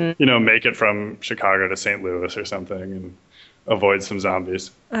and make it from Chicago to St. Louis or something and avoid some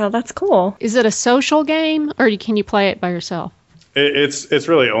zombies. Oh, that's cool. Is it a social game, or can you play it by yourself? It's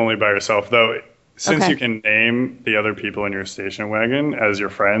really only by yourself, though. Since Okay. you can name the other people in your station wagon as your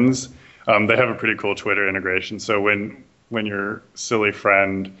friends, they have a pretty cool Twitter integration. So when your silly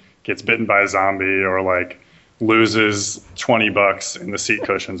friend gets bitten by a zombie or like loses $20 in the seat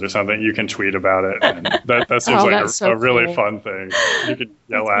cushions or something, you can tweet about it. And that seems like that's so a really cool. fun thing. You could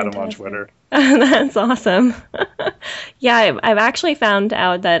yell at them on Twitter. That's awesome. Yeah, I've actually found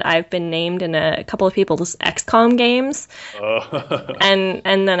out that I've been named in a couple of people's XCOM games, and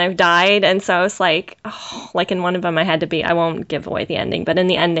then I've died, and so I was like, like in one of them I had to be, I won't give away the ending, but in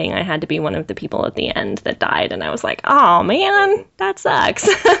the ending I had to be one of the people at the end that died, and I was like, oh man, that sucks.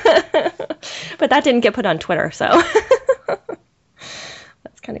 But that didn't get put on Twitter, so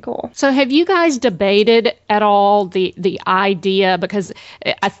that's kind of cool. So have you guys debated at all the idea, because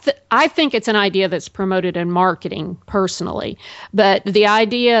I think it's an idea that's promoted in marketing personally, but the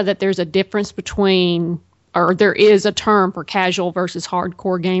idea that there's a difference between, or there is a term for casual versus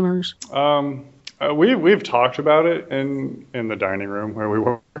hardcore gamers? We've talked about it in the dining room where we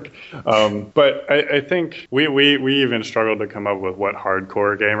work, but I think we even struggled to come up with what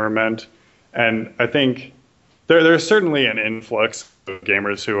hardcore gamer meant, and I think there's certainly an influx of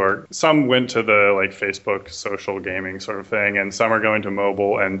gamers some went to the like Facebook social gaming sort of thing, and some are going to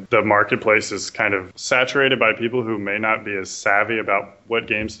mobile, and the marketplace is kind of saturated by people who may not be as savvy about what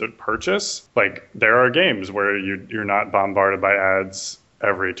games to purchase. Like there are games where you're not bombarded by ads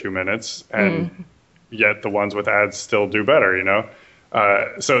every 2 minutes, and yet the ones with ads still do better, you know?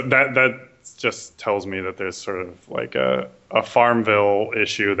 So that just tells me that there's sort of like a Farmville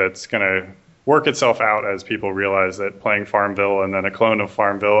issue that's going to work itself out as people realize that playing Farmville and then a clone of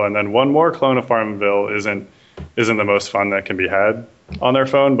Farmville and then one more clone of Farmville isn't the most fun that can be had on their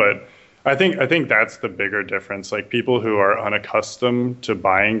phone. But I think that's the bigger difference. Like people who are unaccustomed to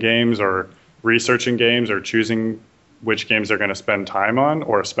buying games or researching games or choosing which games they're going to spend time on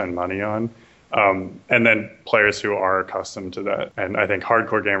or spend money on. And then players who are accustomed to that. And I think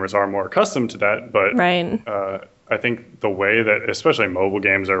hardcore gamers are more accustomed to that. But Right. I think the way that especially mobile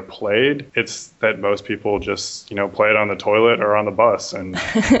games are played, it's that most people just, play it on the toilet or on the bus. And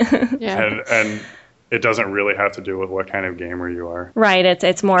and it doesn't really have to do with what kind of gamer you are. Right.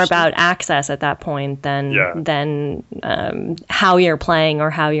 It's more about access at that point than how you're playing or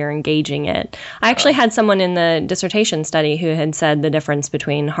how you're engaging it. I actually had someone in the dissertation study who had said the difference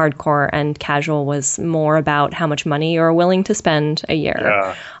between hardcore and casual was more about how much money you're willing to spend a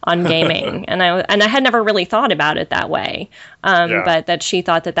year on gaming. and I had never really thought about it that way. But that she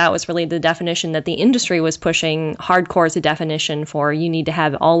thought that was really the definition that the industry was pushing. Hardcore as a definition for you need to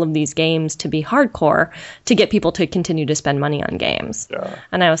have all of these games to be hardcore to get people to continue to spend money on games. Yeah.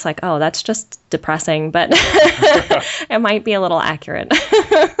 And I was like, oh, that's just depressing, but it might be a little accurate.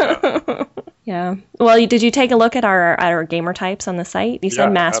 Yeah. Well, did you take a look at our gamer types on the site? You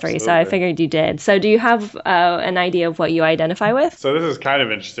said mastery, absolutely. So I figured you did. So do you have an idea of what you identify with? So this is kind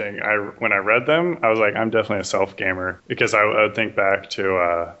of interesting. When I read them, I was like, I'm definitely a self-gamer because I would think back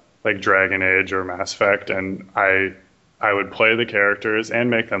to like Dragon Age or Mass Effect, and I would play the characters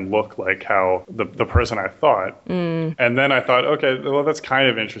and make them look like how the person I thought. And then I thought, okay, well, that's kind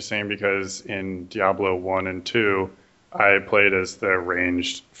of interesting because in Diablo 1 and 2, I played as the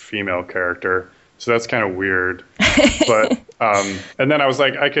ranged female character. So that's kind of weird. But and then I was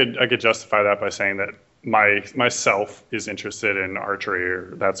like, I could justify that by saying that myself is interested in archery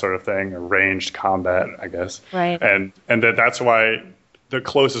or that sort of thing, or ranged combat, I guess. Right. And that's why the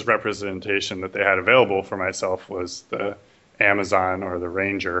closest representation that they had available for myself was the Amazon or the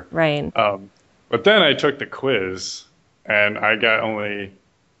Ranger. Right. But then I took the quiz and I got only,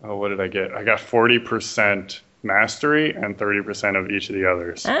 what did I get? I got 40% mastery and 30% of each of the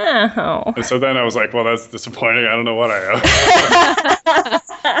others. Oh. And so then I was like, well, that's disappointing. I don't know what I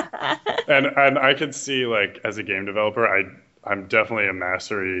owe. and I could see, like, as a game developer, I'm definitely a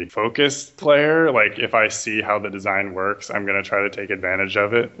mastery focused player. Like if I see how the design works, I'm going to try to take advantage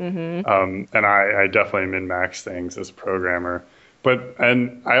of it. And I definitely min-max things as a programmer.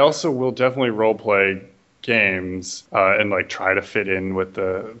 And I also will definitely role play games and like try to fit in with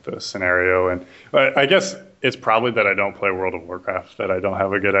the scenario. And I guess it's probably that I don't play World of Warcraft that I don't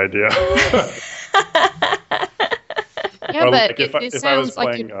have a good idea. Yeah, but it sounds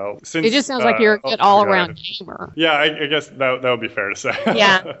like it just sounds like you're a good all-around gamer. Yeah, I guess that would be fair to say.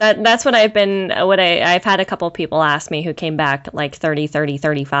 Yeah, that's what I've been. I've had a couple of people ask me who came back like 30,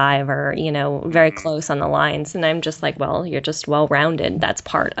 35, or very close on the lines, and I'm just like, well, you're just well-rounded. That's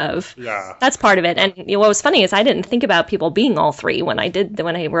part of. Yeah. That's part of it. And what was funny is I didn't think about people being all three when I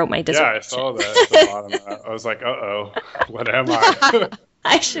wrote my dissertation. Yeah, I saw that at the bottom of that. I was like, uh-oh, what am I?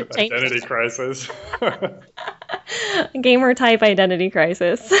 I should change Identity crisis. Gamer type identity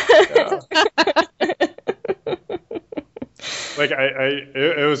crisis. Like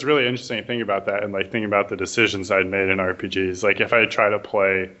it was really interesting thinking about that and like thinking about the decisions I'd made in RPGs. Like if I try to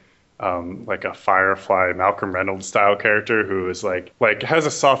play like a Firefly Malcolm Reynolds style character who is like has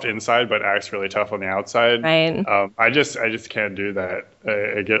a soft inside but acts really tough on the outside. Right. I just can't do that.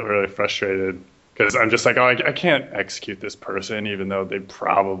 I get really frustrated. Because I'm just like, oh, I can't execute this person, even though they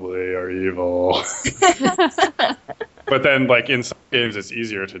probably are evil. But then, like in some games, it's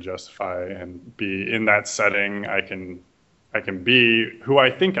easier to justify and be in that setting. I can be who I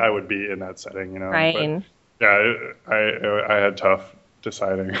think I would be in that setting, Right. But, yeah, I had tough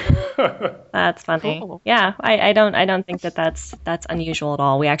deciding. That's funny. Cool. Yeah, I don't think that's unusual at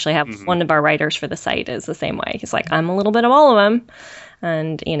all. We actually have one of our writers for the site is the same way. He's like, I'm a little bit of all of them.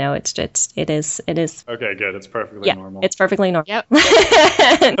 And it is. Okay, good. It's perfectly normal. It's perfectly normal. Yep.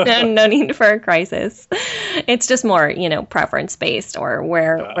 no need for a crisis. It's just more, preference based or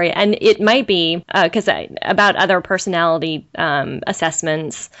where, and it might be because about other personality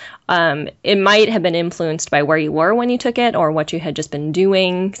assessments. It might have been influenced by where you were when you took it or what you had just been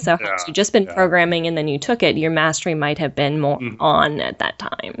doing. So had you just been programming and then you took it, your mastery might have been more on at that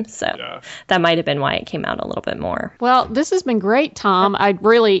time. So that might have been why it came out a little bit more. Well, this has been great, Tom.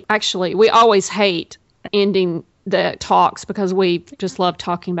 We always hate ending the talks because we just love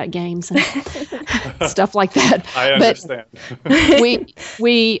talking about games and stuff like that. I understand.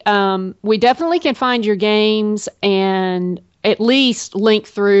 We definitely can find your games and at least link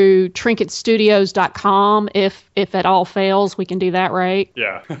through trinketstudios.com if at all fails. We can do that, right?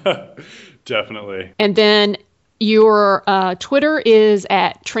 Yeah, definitely. And then your Twitter is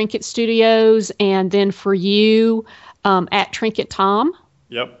at Trinket Studios, and then for you, at Trinket Tom.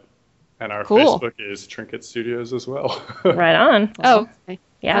 Yep. And our Cool. Facebook is Trinket Studios as well. Right on. Oh, okay.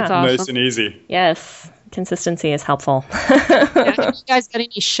 Yeah. That's awesome. Nice and easy. Yes. Consistency is helpful. Have you guys got any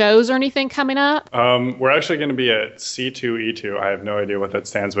shows or anything coming up? We're actually going to be at C2E2. I have no idea what that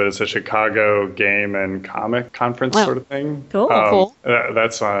stands, but it's a Chicago game and comic conference sort of thing. Cool. Cool.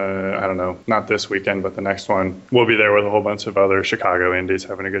 That's, I don't know, not this weekend, but the next one. We'll be there with a whole bunch of other Chicago indies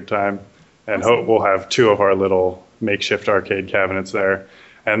having a good time. And we'll have 2 of our little makeshift arcade cabinets there.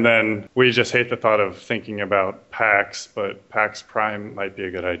 And then we just hate the thought of thinking about PAX, but PAX Prime might be a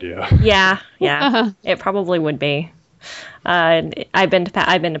good idea. Yeah. It probably would be. I've been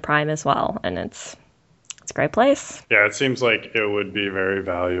to Prime as well, and it's a great place. Yeah, it seems like it would be very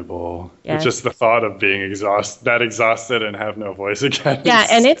valuable. Yes. It's just the thought of being exhausted and have no voice again. Yeah,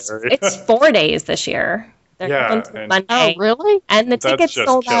 and scary. it's 4 days this year. They're Yeah, coming to and- Monday. Oh, really? And the That's tickets just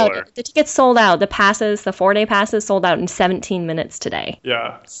sold killer. out. The tickets sold out. The 4-day passes sold out in 17 minutes today.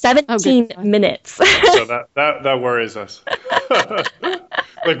 Yeah, 17 God. minutes. so that worries us.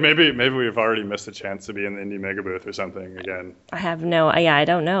 Like maybe we've already missed a chance to be in the Indie Mega Booth or something again. I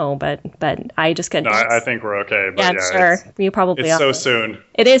don't know, but I just couldn't. No, I think we're okay. But yeah, yeah, sure. You probably It's are. so soon.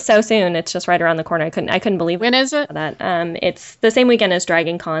 It is so soon. It's just right around the corner. I couldn't believe When is it? that. It's the same weekend as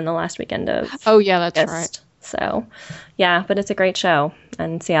Dragon Con, the last weekend of Oh, yeah, that's August. right. So, yeah, but it's a great show,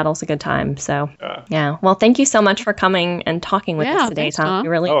 and Seattle's a good time. So, Yeah. yeah. Well, thank you so much for coming and talking with us today, thanks, Tom. Tom. We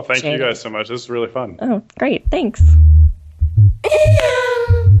really Oh, thank appreciate you it. guys so much. This is really fun. Oh, great. Thanks.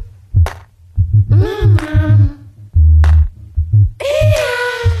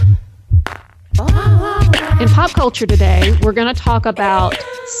 In pop culture today, we're going to talk about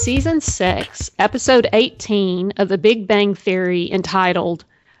season 6, episode 18 of The Big Bang Theory, entitled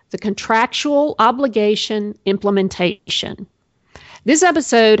The Contractual Obligation Implementation. This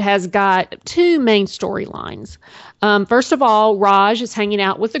episode has got 2 main storylines. First of all, Raj is hanging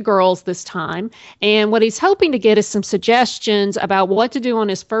out with the girls this time, and what he's hoping to get is some suggestions about what to do on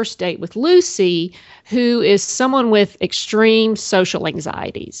his first date with Lucy, who is someone with extreme social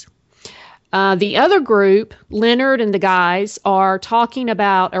anxieties. The other group, Leonard and the guys, are talking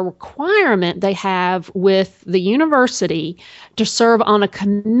about a requirement they have with the university to serve on a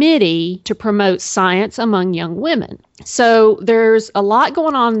committee to promote science among young women. So there's a lot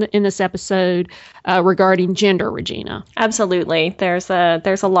going on in this episode regarding gender, Regina. Absolutely. There's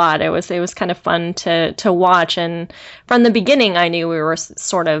a lot. It was kind of fun to watch, and from the beginning I knew we were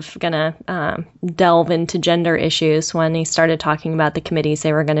sort of gonna delve into gender issues when he started talking about the committees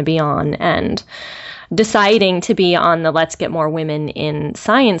they were going to be on, and deciding to be on the Let's Get More Women in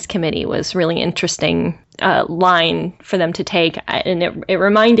Science committee was really interesting line for them to take. And it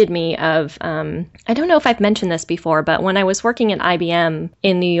reminded me of, I don't know if I've mentioned this before, but when I was working at IBM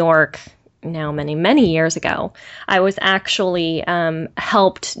in New York, now many years ago, I was actually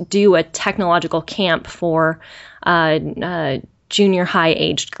helped do a technological camp for junior high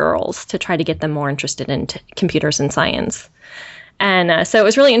aged girls to try to get them more interested in computers and science. And so it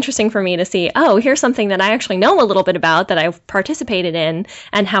was really interesting for me to see, oh, here's something that I actually know a little bit about that I've participated in,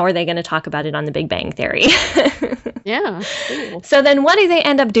 and how are they going to talk about it on the Big Bang Theory? Yeah, cool. So then what do they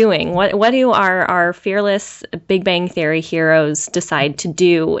end up doing? What do our fearless Big Bang Theory heroes decide to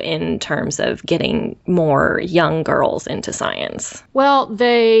do in terms of getting more young girls into science? Well,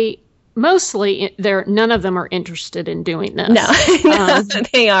 none of them are interested in doing this. No,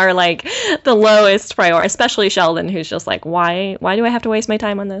 they are like the lowest priority, especially Sheldon, who's just like, why do I have to waste my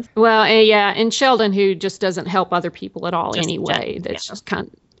time on this? Well, and Sheldon, who just doesn't help other people at all anyway. That's just kind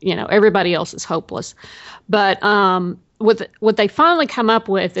of, everybody else is hopeless. But what they finally come up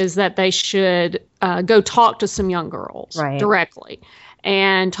with is that they should go talk to some young girls directly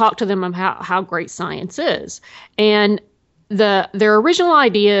and talk to them about how great science is. And their original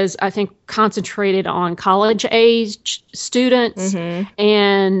ideas, I think, concentrated on college-age students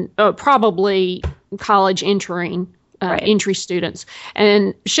and probably college entry students.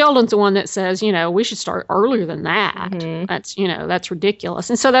 And Sheldon's the one that says, we should start earlier than that. That's ridiculous.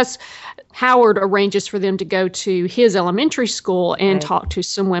 And so Howard arranges for them to go to his elementary school and talk to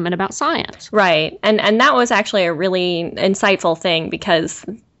some women about science. Right. And that was actually a really insightful thing, because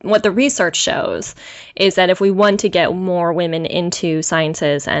what the research shows is that if we want to get more women into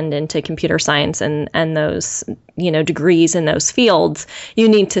sciences and into computer science and those, degrees in those fields, you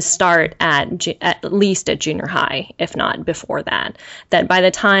need to start at least at junior high, if not before that. That by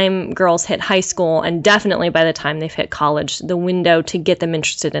the time girls hit high school, and definitely by the time they've hit college, the window to get them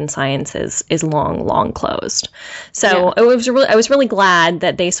interested in science is long, long closed. So I was really glad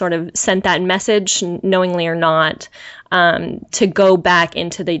that they sort of sent that message, knowingly or not, to go back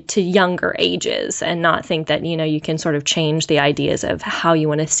to younger ages and not think that, you can sort of change the ideas of how you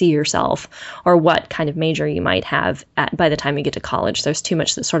want to see yourself or what kind of major you might have by the time you get to college. There's too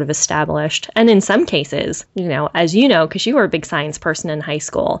much that's sort of established. And in some cases, as you know, because you were a big science person in high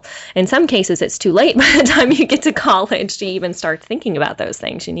school, in some cases it's too late by the time you get to college to even start thinking about those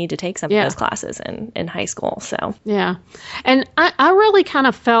things. You need to take some of those classes in high school. So yeah. And I really kind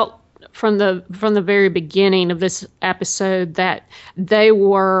of felt from the very beginning of this episode that they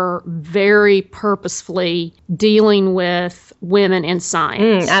were very purposefully dealing with women in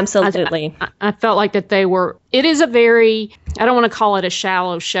science. Absolutely. I felt like that it is a very, I don't want to call it a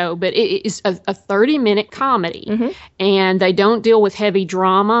shallow show, but it is a 30-minute comedy, and they don't deal with heavy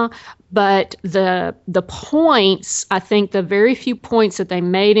drama. But the points, I think the very few points that they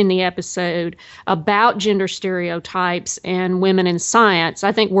made in the episode about gender stereotypes and women in science,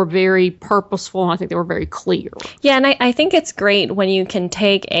 I think were very purposeful, and I think they were very clear. Yeah, and I think it's great when you can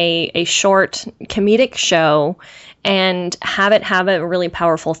take a short comedic show and have it have a really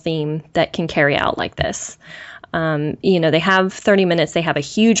powerful theme that can carry out like this. They have 30 minutes, they have a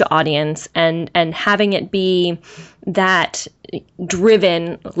huge audience, and having it be that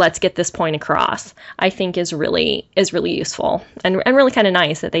driven, let's get this point across, I think is really useful and really kind of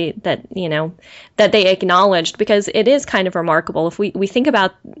nice that they acknowledged, because it is kind of remarkable if we think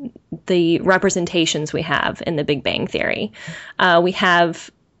about the representations we have in the Big Bang Theory. We have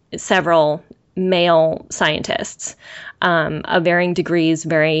several male scientists of varying degrees,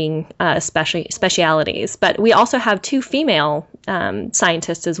 varying specialities. But we also have two female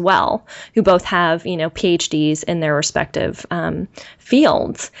scientists as well, who both have, PhDs in their respective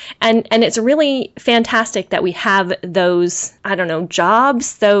fields. And it's really fantastic that we have those,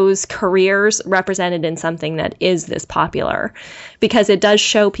 jobs, those careers represented in something that is this popular, because it does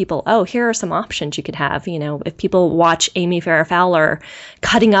show people, oh, here are some options you could have. If people watch Amy Farrah Fowler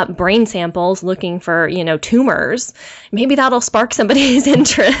cutting up brain samples looking for, tumors, maybe that'll spark somebody's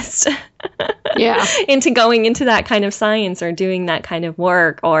interest into going into that kind of science or doing that kind of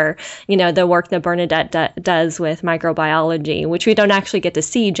work, or, the work that Bernadette does with microbiology, which we don't actually get to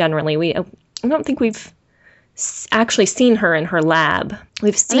see generally. I don't think we've actually seen her in her lab.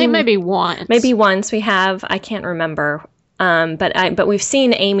 We've seen, I think maybe once we have, I can't remember. But we've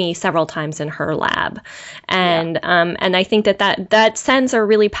seen Amy several times in her lab, and I think that sends a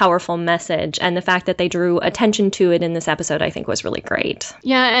really powerful message, and the fact that they drew attention to it in this episode, I think, was really great.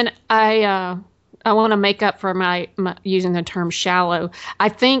 Yeah, and I want to make up for my using the term shallow. I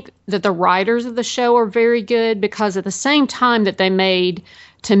think that the writers of the show are very good, because at the same time that they made,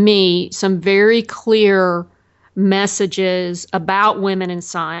 to me, some very clear messages about women in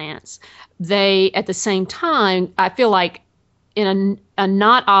science, they, at the same time, I feel like in a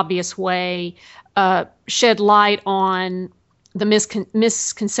not obvious way, shed light on the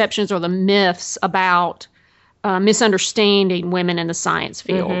misconceptions or the myths about misunderstanding women in the science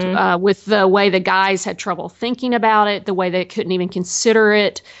field, with the way the guys had trouble thinking about it, the way they couldn't even consider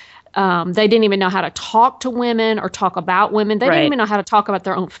it. They didn't even know how to talk to women or talk about women. They didn't even know how to talk about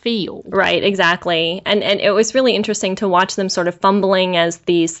their own field. Right, exactly. And it was really interesting to watch them sort of fumbling as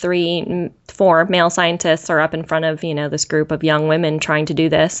these 4 male scientists are up in front of, this group of young women trying to do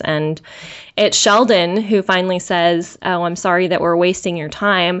this. And it's Sheldon who finally says, oh, I'm sorry that we're wasting your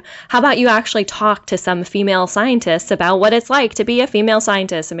time. How about you actually talk to some female scientists about what it's like to be a female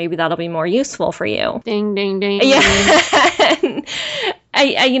scientist, and maybe that'll be more useful for you. Ding, ding, ding. Yeah.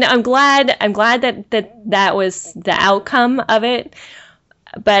 I'm glad that was the outcome of it,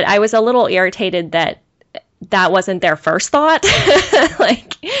 but I was a little irritated that wasn't their first thought.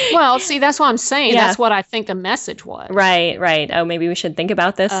 Well, see, that's what I'm saying. Yeah. That's what I think the message was. Right. Oh, maybe we should think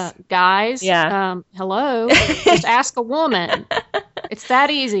about this. Guys, hello, just ask a woman. It's that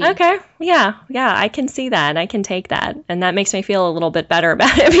easy. Okay. Yeah, I can see that. I can take that. And that makes me feel a little bit better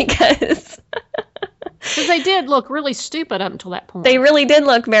about it, because they did look really stupid up until that point. They really did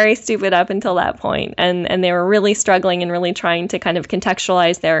look very stupid up until that point. And they were really struggling and really trying to kind of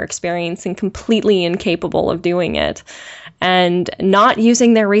contextualize their experience, and completely incapable of doing it. And not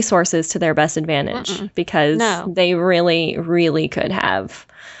using their resources to their best advantage, because they really, really could have,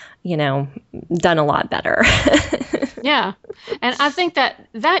 done a lot better. Yeah. And I think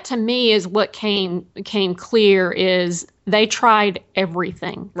that to me is what came clear is they tried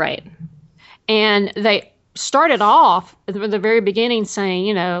everything. Right. And they started off at the very beginning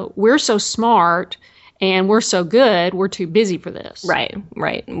saying, we're so smart and we're so good, we're too busy for this. Right.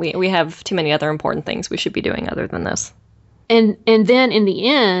 We have too many other important things we should be doing other than this. And then in the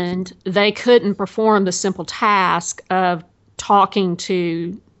end, they couldn't perform the simple task of talking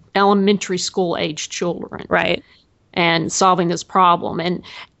to elementary school age children. Right. And solving this problem. And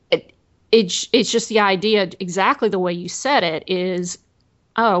it's just the idea, exactly the way you said it, is,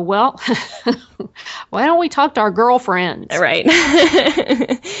 oh, well, why don't we talk to our girlfriends? Right.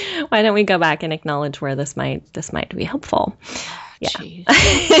 Why don't we go back and acknowledge where this might be helpful? Yeah.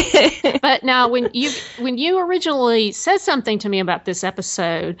 But now when you originally said something to me about this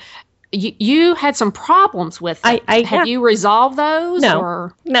episode, you had some problems with it. Have you resolved those?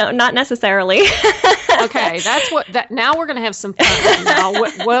 No, not necessarily. Okay, now we're going to have some fun. Now,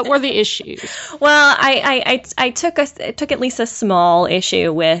 what were the issues? Well, I took at least a small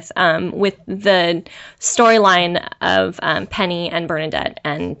issue with the storyline of Penny and Bernadette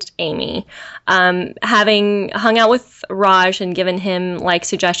and Amy. Having hung out with Raj and given him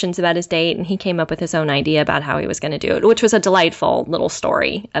suggestions about his date, and he came up with his own idea about how he was going to do it, which was a delightful little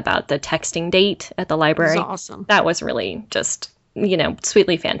story about the texting date at the library. That was awesome. That was really just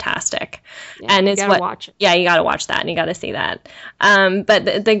sweetly fantastic. Yeah, and it's watch it. Yeah, you got to watch that and you got to see that.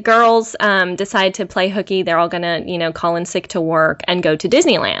 But the girls decide to play hooky. They're all gonna call in sick to work and go to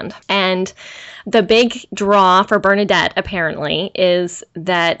Disneyland. And the big draw for Bernadette apparently is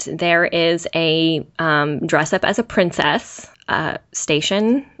that there is a dress up as a princess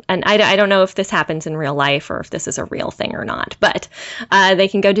station. And I don't know if this happens in real life or if this is a real thing or not, but they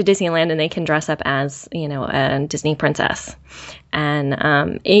can go to Disneyland and they can dress up as, a Disney princess.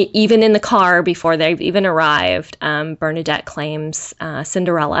 And even in the car before they've even arrived, Bernadette claims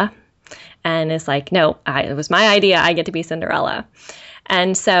Cinderella and is like, no, it was my idea. I get to be Cinderella.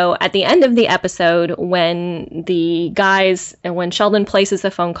 And so at the end of the episode, when Sheldon places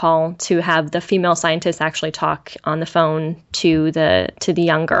a phone call to have the female scientists actually talk on the phone to the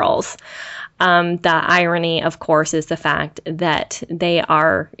young girls, the irony, of course, is the fact that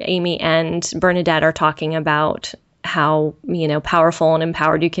Amy and Bernadette are talking about how, powerful and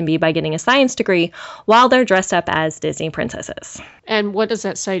empowered you can be by getting a science degree while they're dressed up as Disney princesses. And what does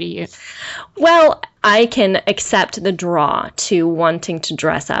that say to you? Well, I can accept the draw to wanting to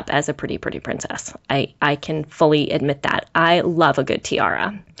dress up as a pretty princess. I can fully admit that. I love a good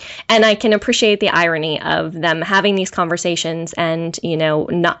tiara. And I can appreciate the irony of them having these conversations and,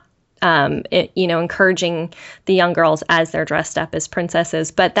 not encouraging the young girls as they're dressed up as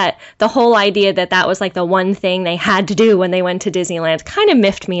princesses, but that the whole idea that was the one thing they had to do when they went to Disneyland kind of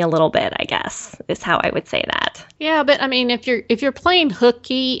miffed me a little bit, I guess, is how I would say that. Yeah, but I mean, if you're playing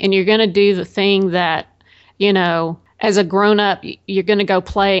hooky and you're going to do the thing that, as a grown up, you're going to go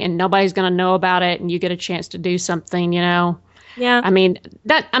play and nobody's going to know about it and you get a chance to do something, Yeah. I mean,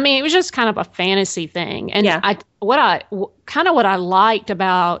 it was just kind of a fantasy thing. And yeah. What I liked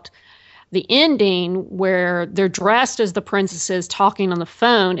about the ending where they're dressed as the princesses talking on the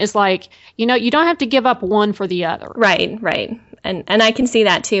phone is you don't have to give up one for the other. Right. And I can see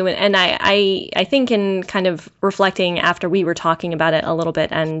that too. And I think in kind of reflecting after we were talking about it a little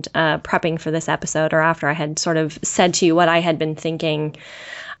bit and prepping for this episode, or after I had sort of said to you what I had been thinking,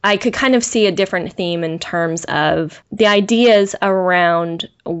 I could kind of see a different theme in terms of the ideas around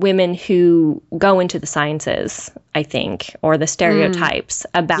women who go into the sciences, I think, or the stereotypes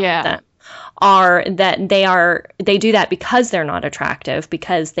about them. Are that they do that because they're not attractive,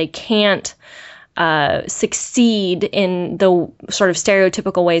 because they can't succeed in the sort of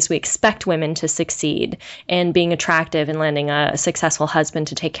stereotypical ways we expect women to succeed in being attractive and landing a successful husband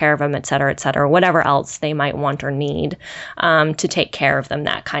to take care of them, et cetera, whatever else they might want or need to take care of them,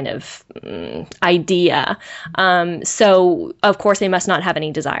 that kind of idea. So, of course, they must not have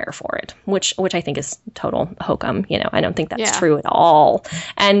any desire for it, which I think is total hokum. I don't think that's true at all.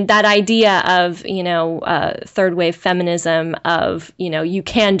 And that idea of, third wave feminism of, you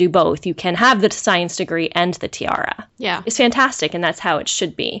can do both. You can have the science degree and the tiara. Yeah. It's fantastic, and that's how it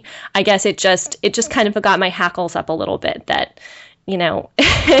should be. I guess it just kind of got my hackles up a little bit that,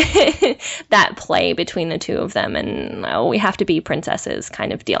 that play between the two of them and we have to be princesses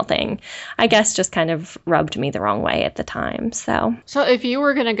kind of deal thing, I guess just kind of rubbed me the wrong way at the time. So if you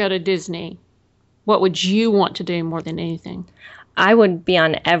were going to go to Disney, what would you want to do more than anything? I would be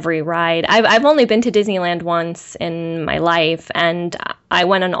on every ride. I've only been to Disneyland once in my life, and I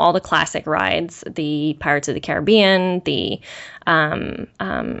went on all the classic rides, the Pirates of the Caribbean, the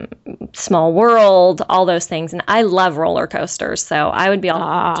Small World, all those things. And I love roller coasters, so I would be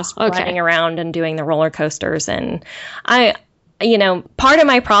all just running around and doing the roller coasters. And part of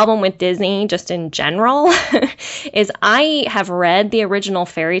my problem with Disney, just in general, is I have read the original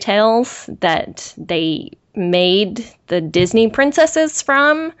fairy tales that they made the Disney princesses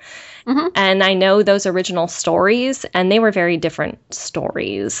from. Mm-hmm. And I know those original stories, and they were very different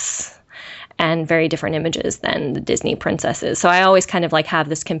stories and very different images than the Disney princesses. So I always kind of like have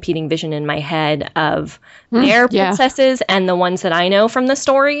this competing vision in my head of their princesses and the ones that I know from the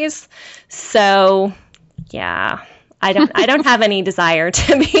stories. So yeah, I don't have any desire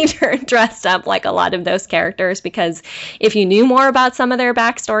to be dressed up like a lot of those characters, because if you knew more about some of their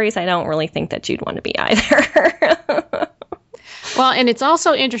backstories, I don't really think that you'd want to be either. Well, and it's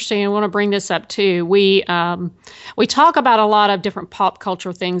also interesting, I want to bring this up too. We talk about a lot of different pop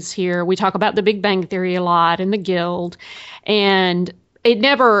culture things here. We talk about the Big Bang Theory a lot and the Guild, and it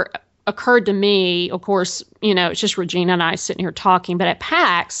never occurred to me, of course, it's just Regina and I sitting here talking, but at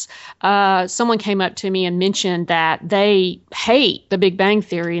PAX, someone came up to me and mentioned that they hate the Big Bang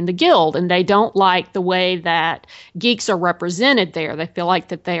Theory and the Guild, and they don't like the way that geeks are represented there. They feel like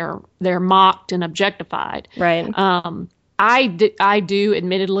that they're mocked and objectified. Right. I do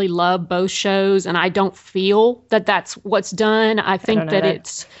admittedly love both shows, and I don't feel that that's what's done. I think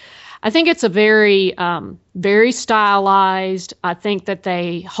it's a very, very stylized. I think that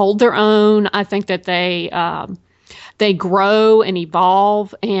they hold their own. I think that they grow and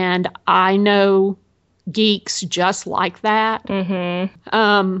evolve, and I know geeks just like that.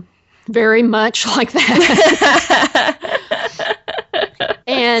 Mm-hmm. Very much like that.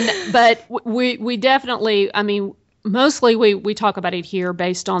 But we definitely, mostly we talk about it here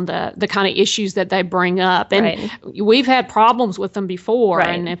based on the kind of issues that they bring up. And we've had problems with them before.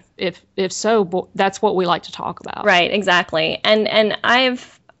 Right. And if so, that's what we like to talk about. Right, exactly. And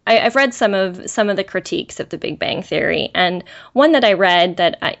I've read some of the critiques of the Big Bang Theory, and one that I read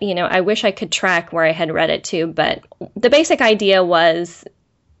that I wish I could track where I had read it to, but the basic idea was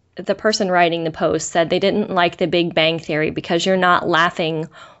the person writing the post said they didn't like the Big Bang Theory because you're not laughing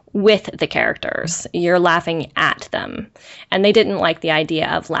with the characters, you're laughing at them. And they didn't like the idea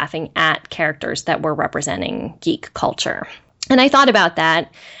of laughing at characters that were representing geek culture. And I thought about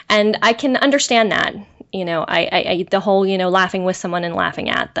that, and I can understand that. The whole, laughing with someone and laughing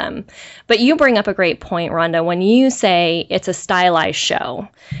at them. But you bring up a great point, Rhonda, when you say it's a stylized show.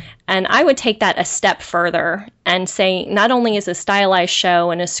 And I would take that a step further and say not only is a stylized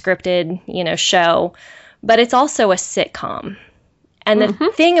show and a scripted, show, but it's also a sitcom. And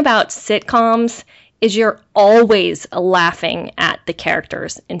the thing about sitcoms is you're always laughing at the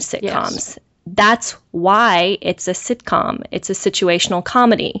characters in sitcoms. Yes. That's why it's a sitcom. It's a situational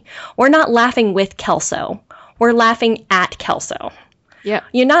comedy. We're not laughing with Kelso. We're laughing at Kelso. Yeah.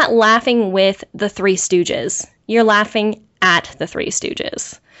 You're not laughing with the Three Stooges. You're laughing at the Three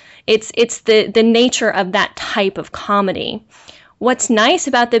Stooges. It's the nature of that type of comedy. What's nice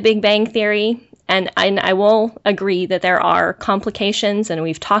about the Big Bang Theory, and I will agree that there are complications, and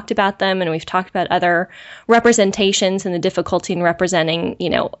we've talked about them, and we've talked about other representations and the difficulty in representing,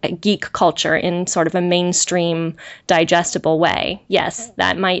 geek culture in sort of a mainstream, digestible way. Yes,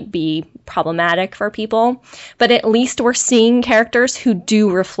 that might be problematic for people, but at least we're seeing characters who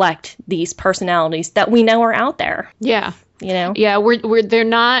do reflect these personalities that we know are out there. Yeah. Yeah, they're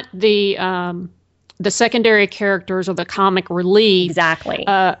not the secondary characters or the comic relief. Exactly.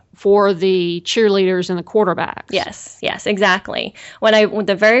 For the cheerleaders and the quarterbacks. Yes, exactly. When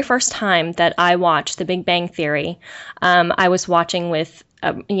the very first time that I watched The Big Bang Theory, I was watching with,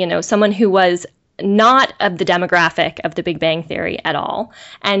 someone who was not of the demographic of The Big Bang Theory at all.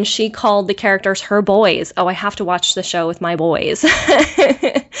 And she called the characters her boys. Oh, I have to watch the show with my boys.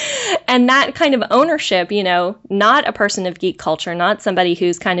 And that kind of ownership, not a person of geek culture, not somebody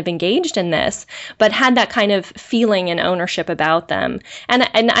who's kind of engaged in this, but had that kind of feeling and ownership about them. And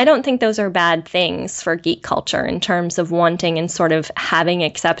I don't think those are bad things for geek culture in terms of wanting and sort of having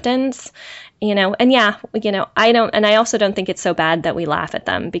acceptance, and I also don't think it's so bad that we laugh at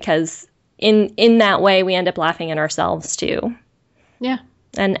them, because in that way, we end up laughing at ourselves too. Yeah.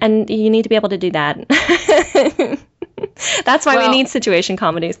 And you need to be able to do that. That's why we need situation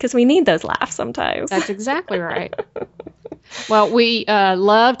comedies, because we need those laughs sometimes. That's exactly right. Well, we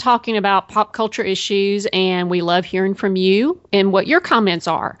love talking about pop culture issues, and we love hearing from you and what your comments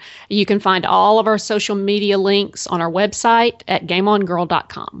are. You can find all of our social media links on our website at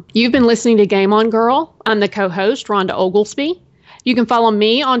GameOnGirl.com. You've been listening to Game On Girl. I'm the co-host, Rhonda Oglesby. You can follow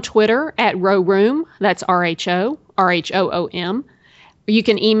me on Twitter at RoRoom. That's RHOOM. You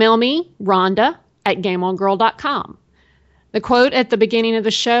can email me, Rhonda, at GameOnGirl.com. The quote at the beginning of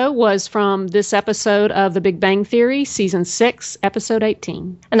the show was from this episode of The Big Bang Theory, Season 6, Episode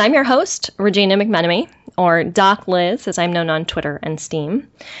 18. And I'm your host, Regina McMenemy, or Doc Liz, as I'm known on Twitter and Steam.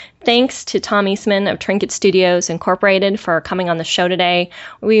 Thanks to Tom Eastman of Trinket Studios Incorporated for coming on the show today.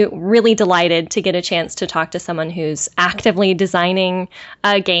 We're really delighted to get a chance to talk to someone who's actively designing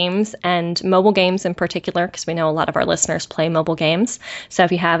games, and mobile games in particular, because we know a lot of our listeners play mobile games. So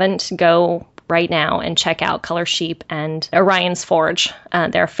if you haven't, go right now and check out Color Sheep and Orion's Forge.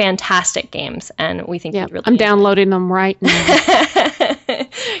 They're fantastic games, and we think you'd really I'm downloading them right now.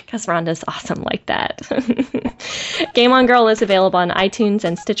 Because Rhonda's awesome like that. Game On Girl is available on iTunes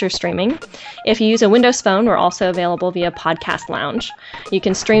and Stitcher streaming. If you use a Windows phone, we're also available via Podcast Lounge. You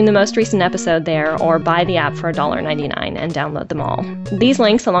can stream the most recent episode there or buy the app for $1.99 and download them all. These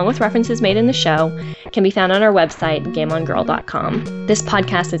links, along with references made in the show, can be found on our website, GameOnGirl.com. This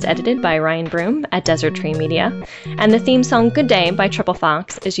podcast is edited by Ryan Broom at Desert Tree Media, and the theme song Good Day by Triple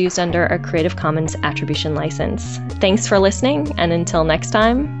Fox is used under a Creative Commons Attribution license. Thanks for listening, and until next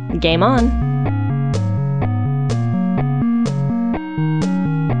time, game on!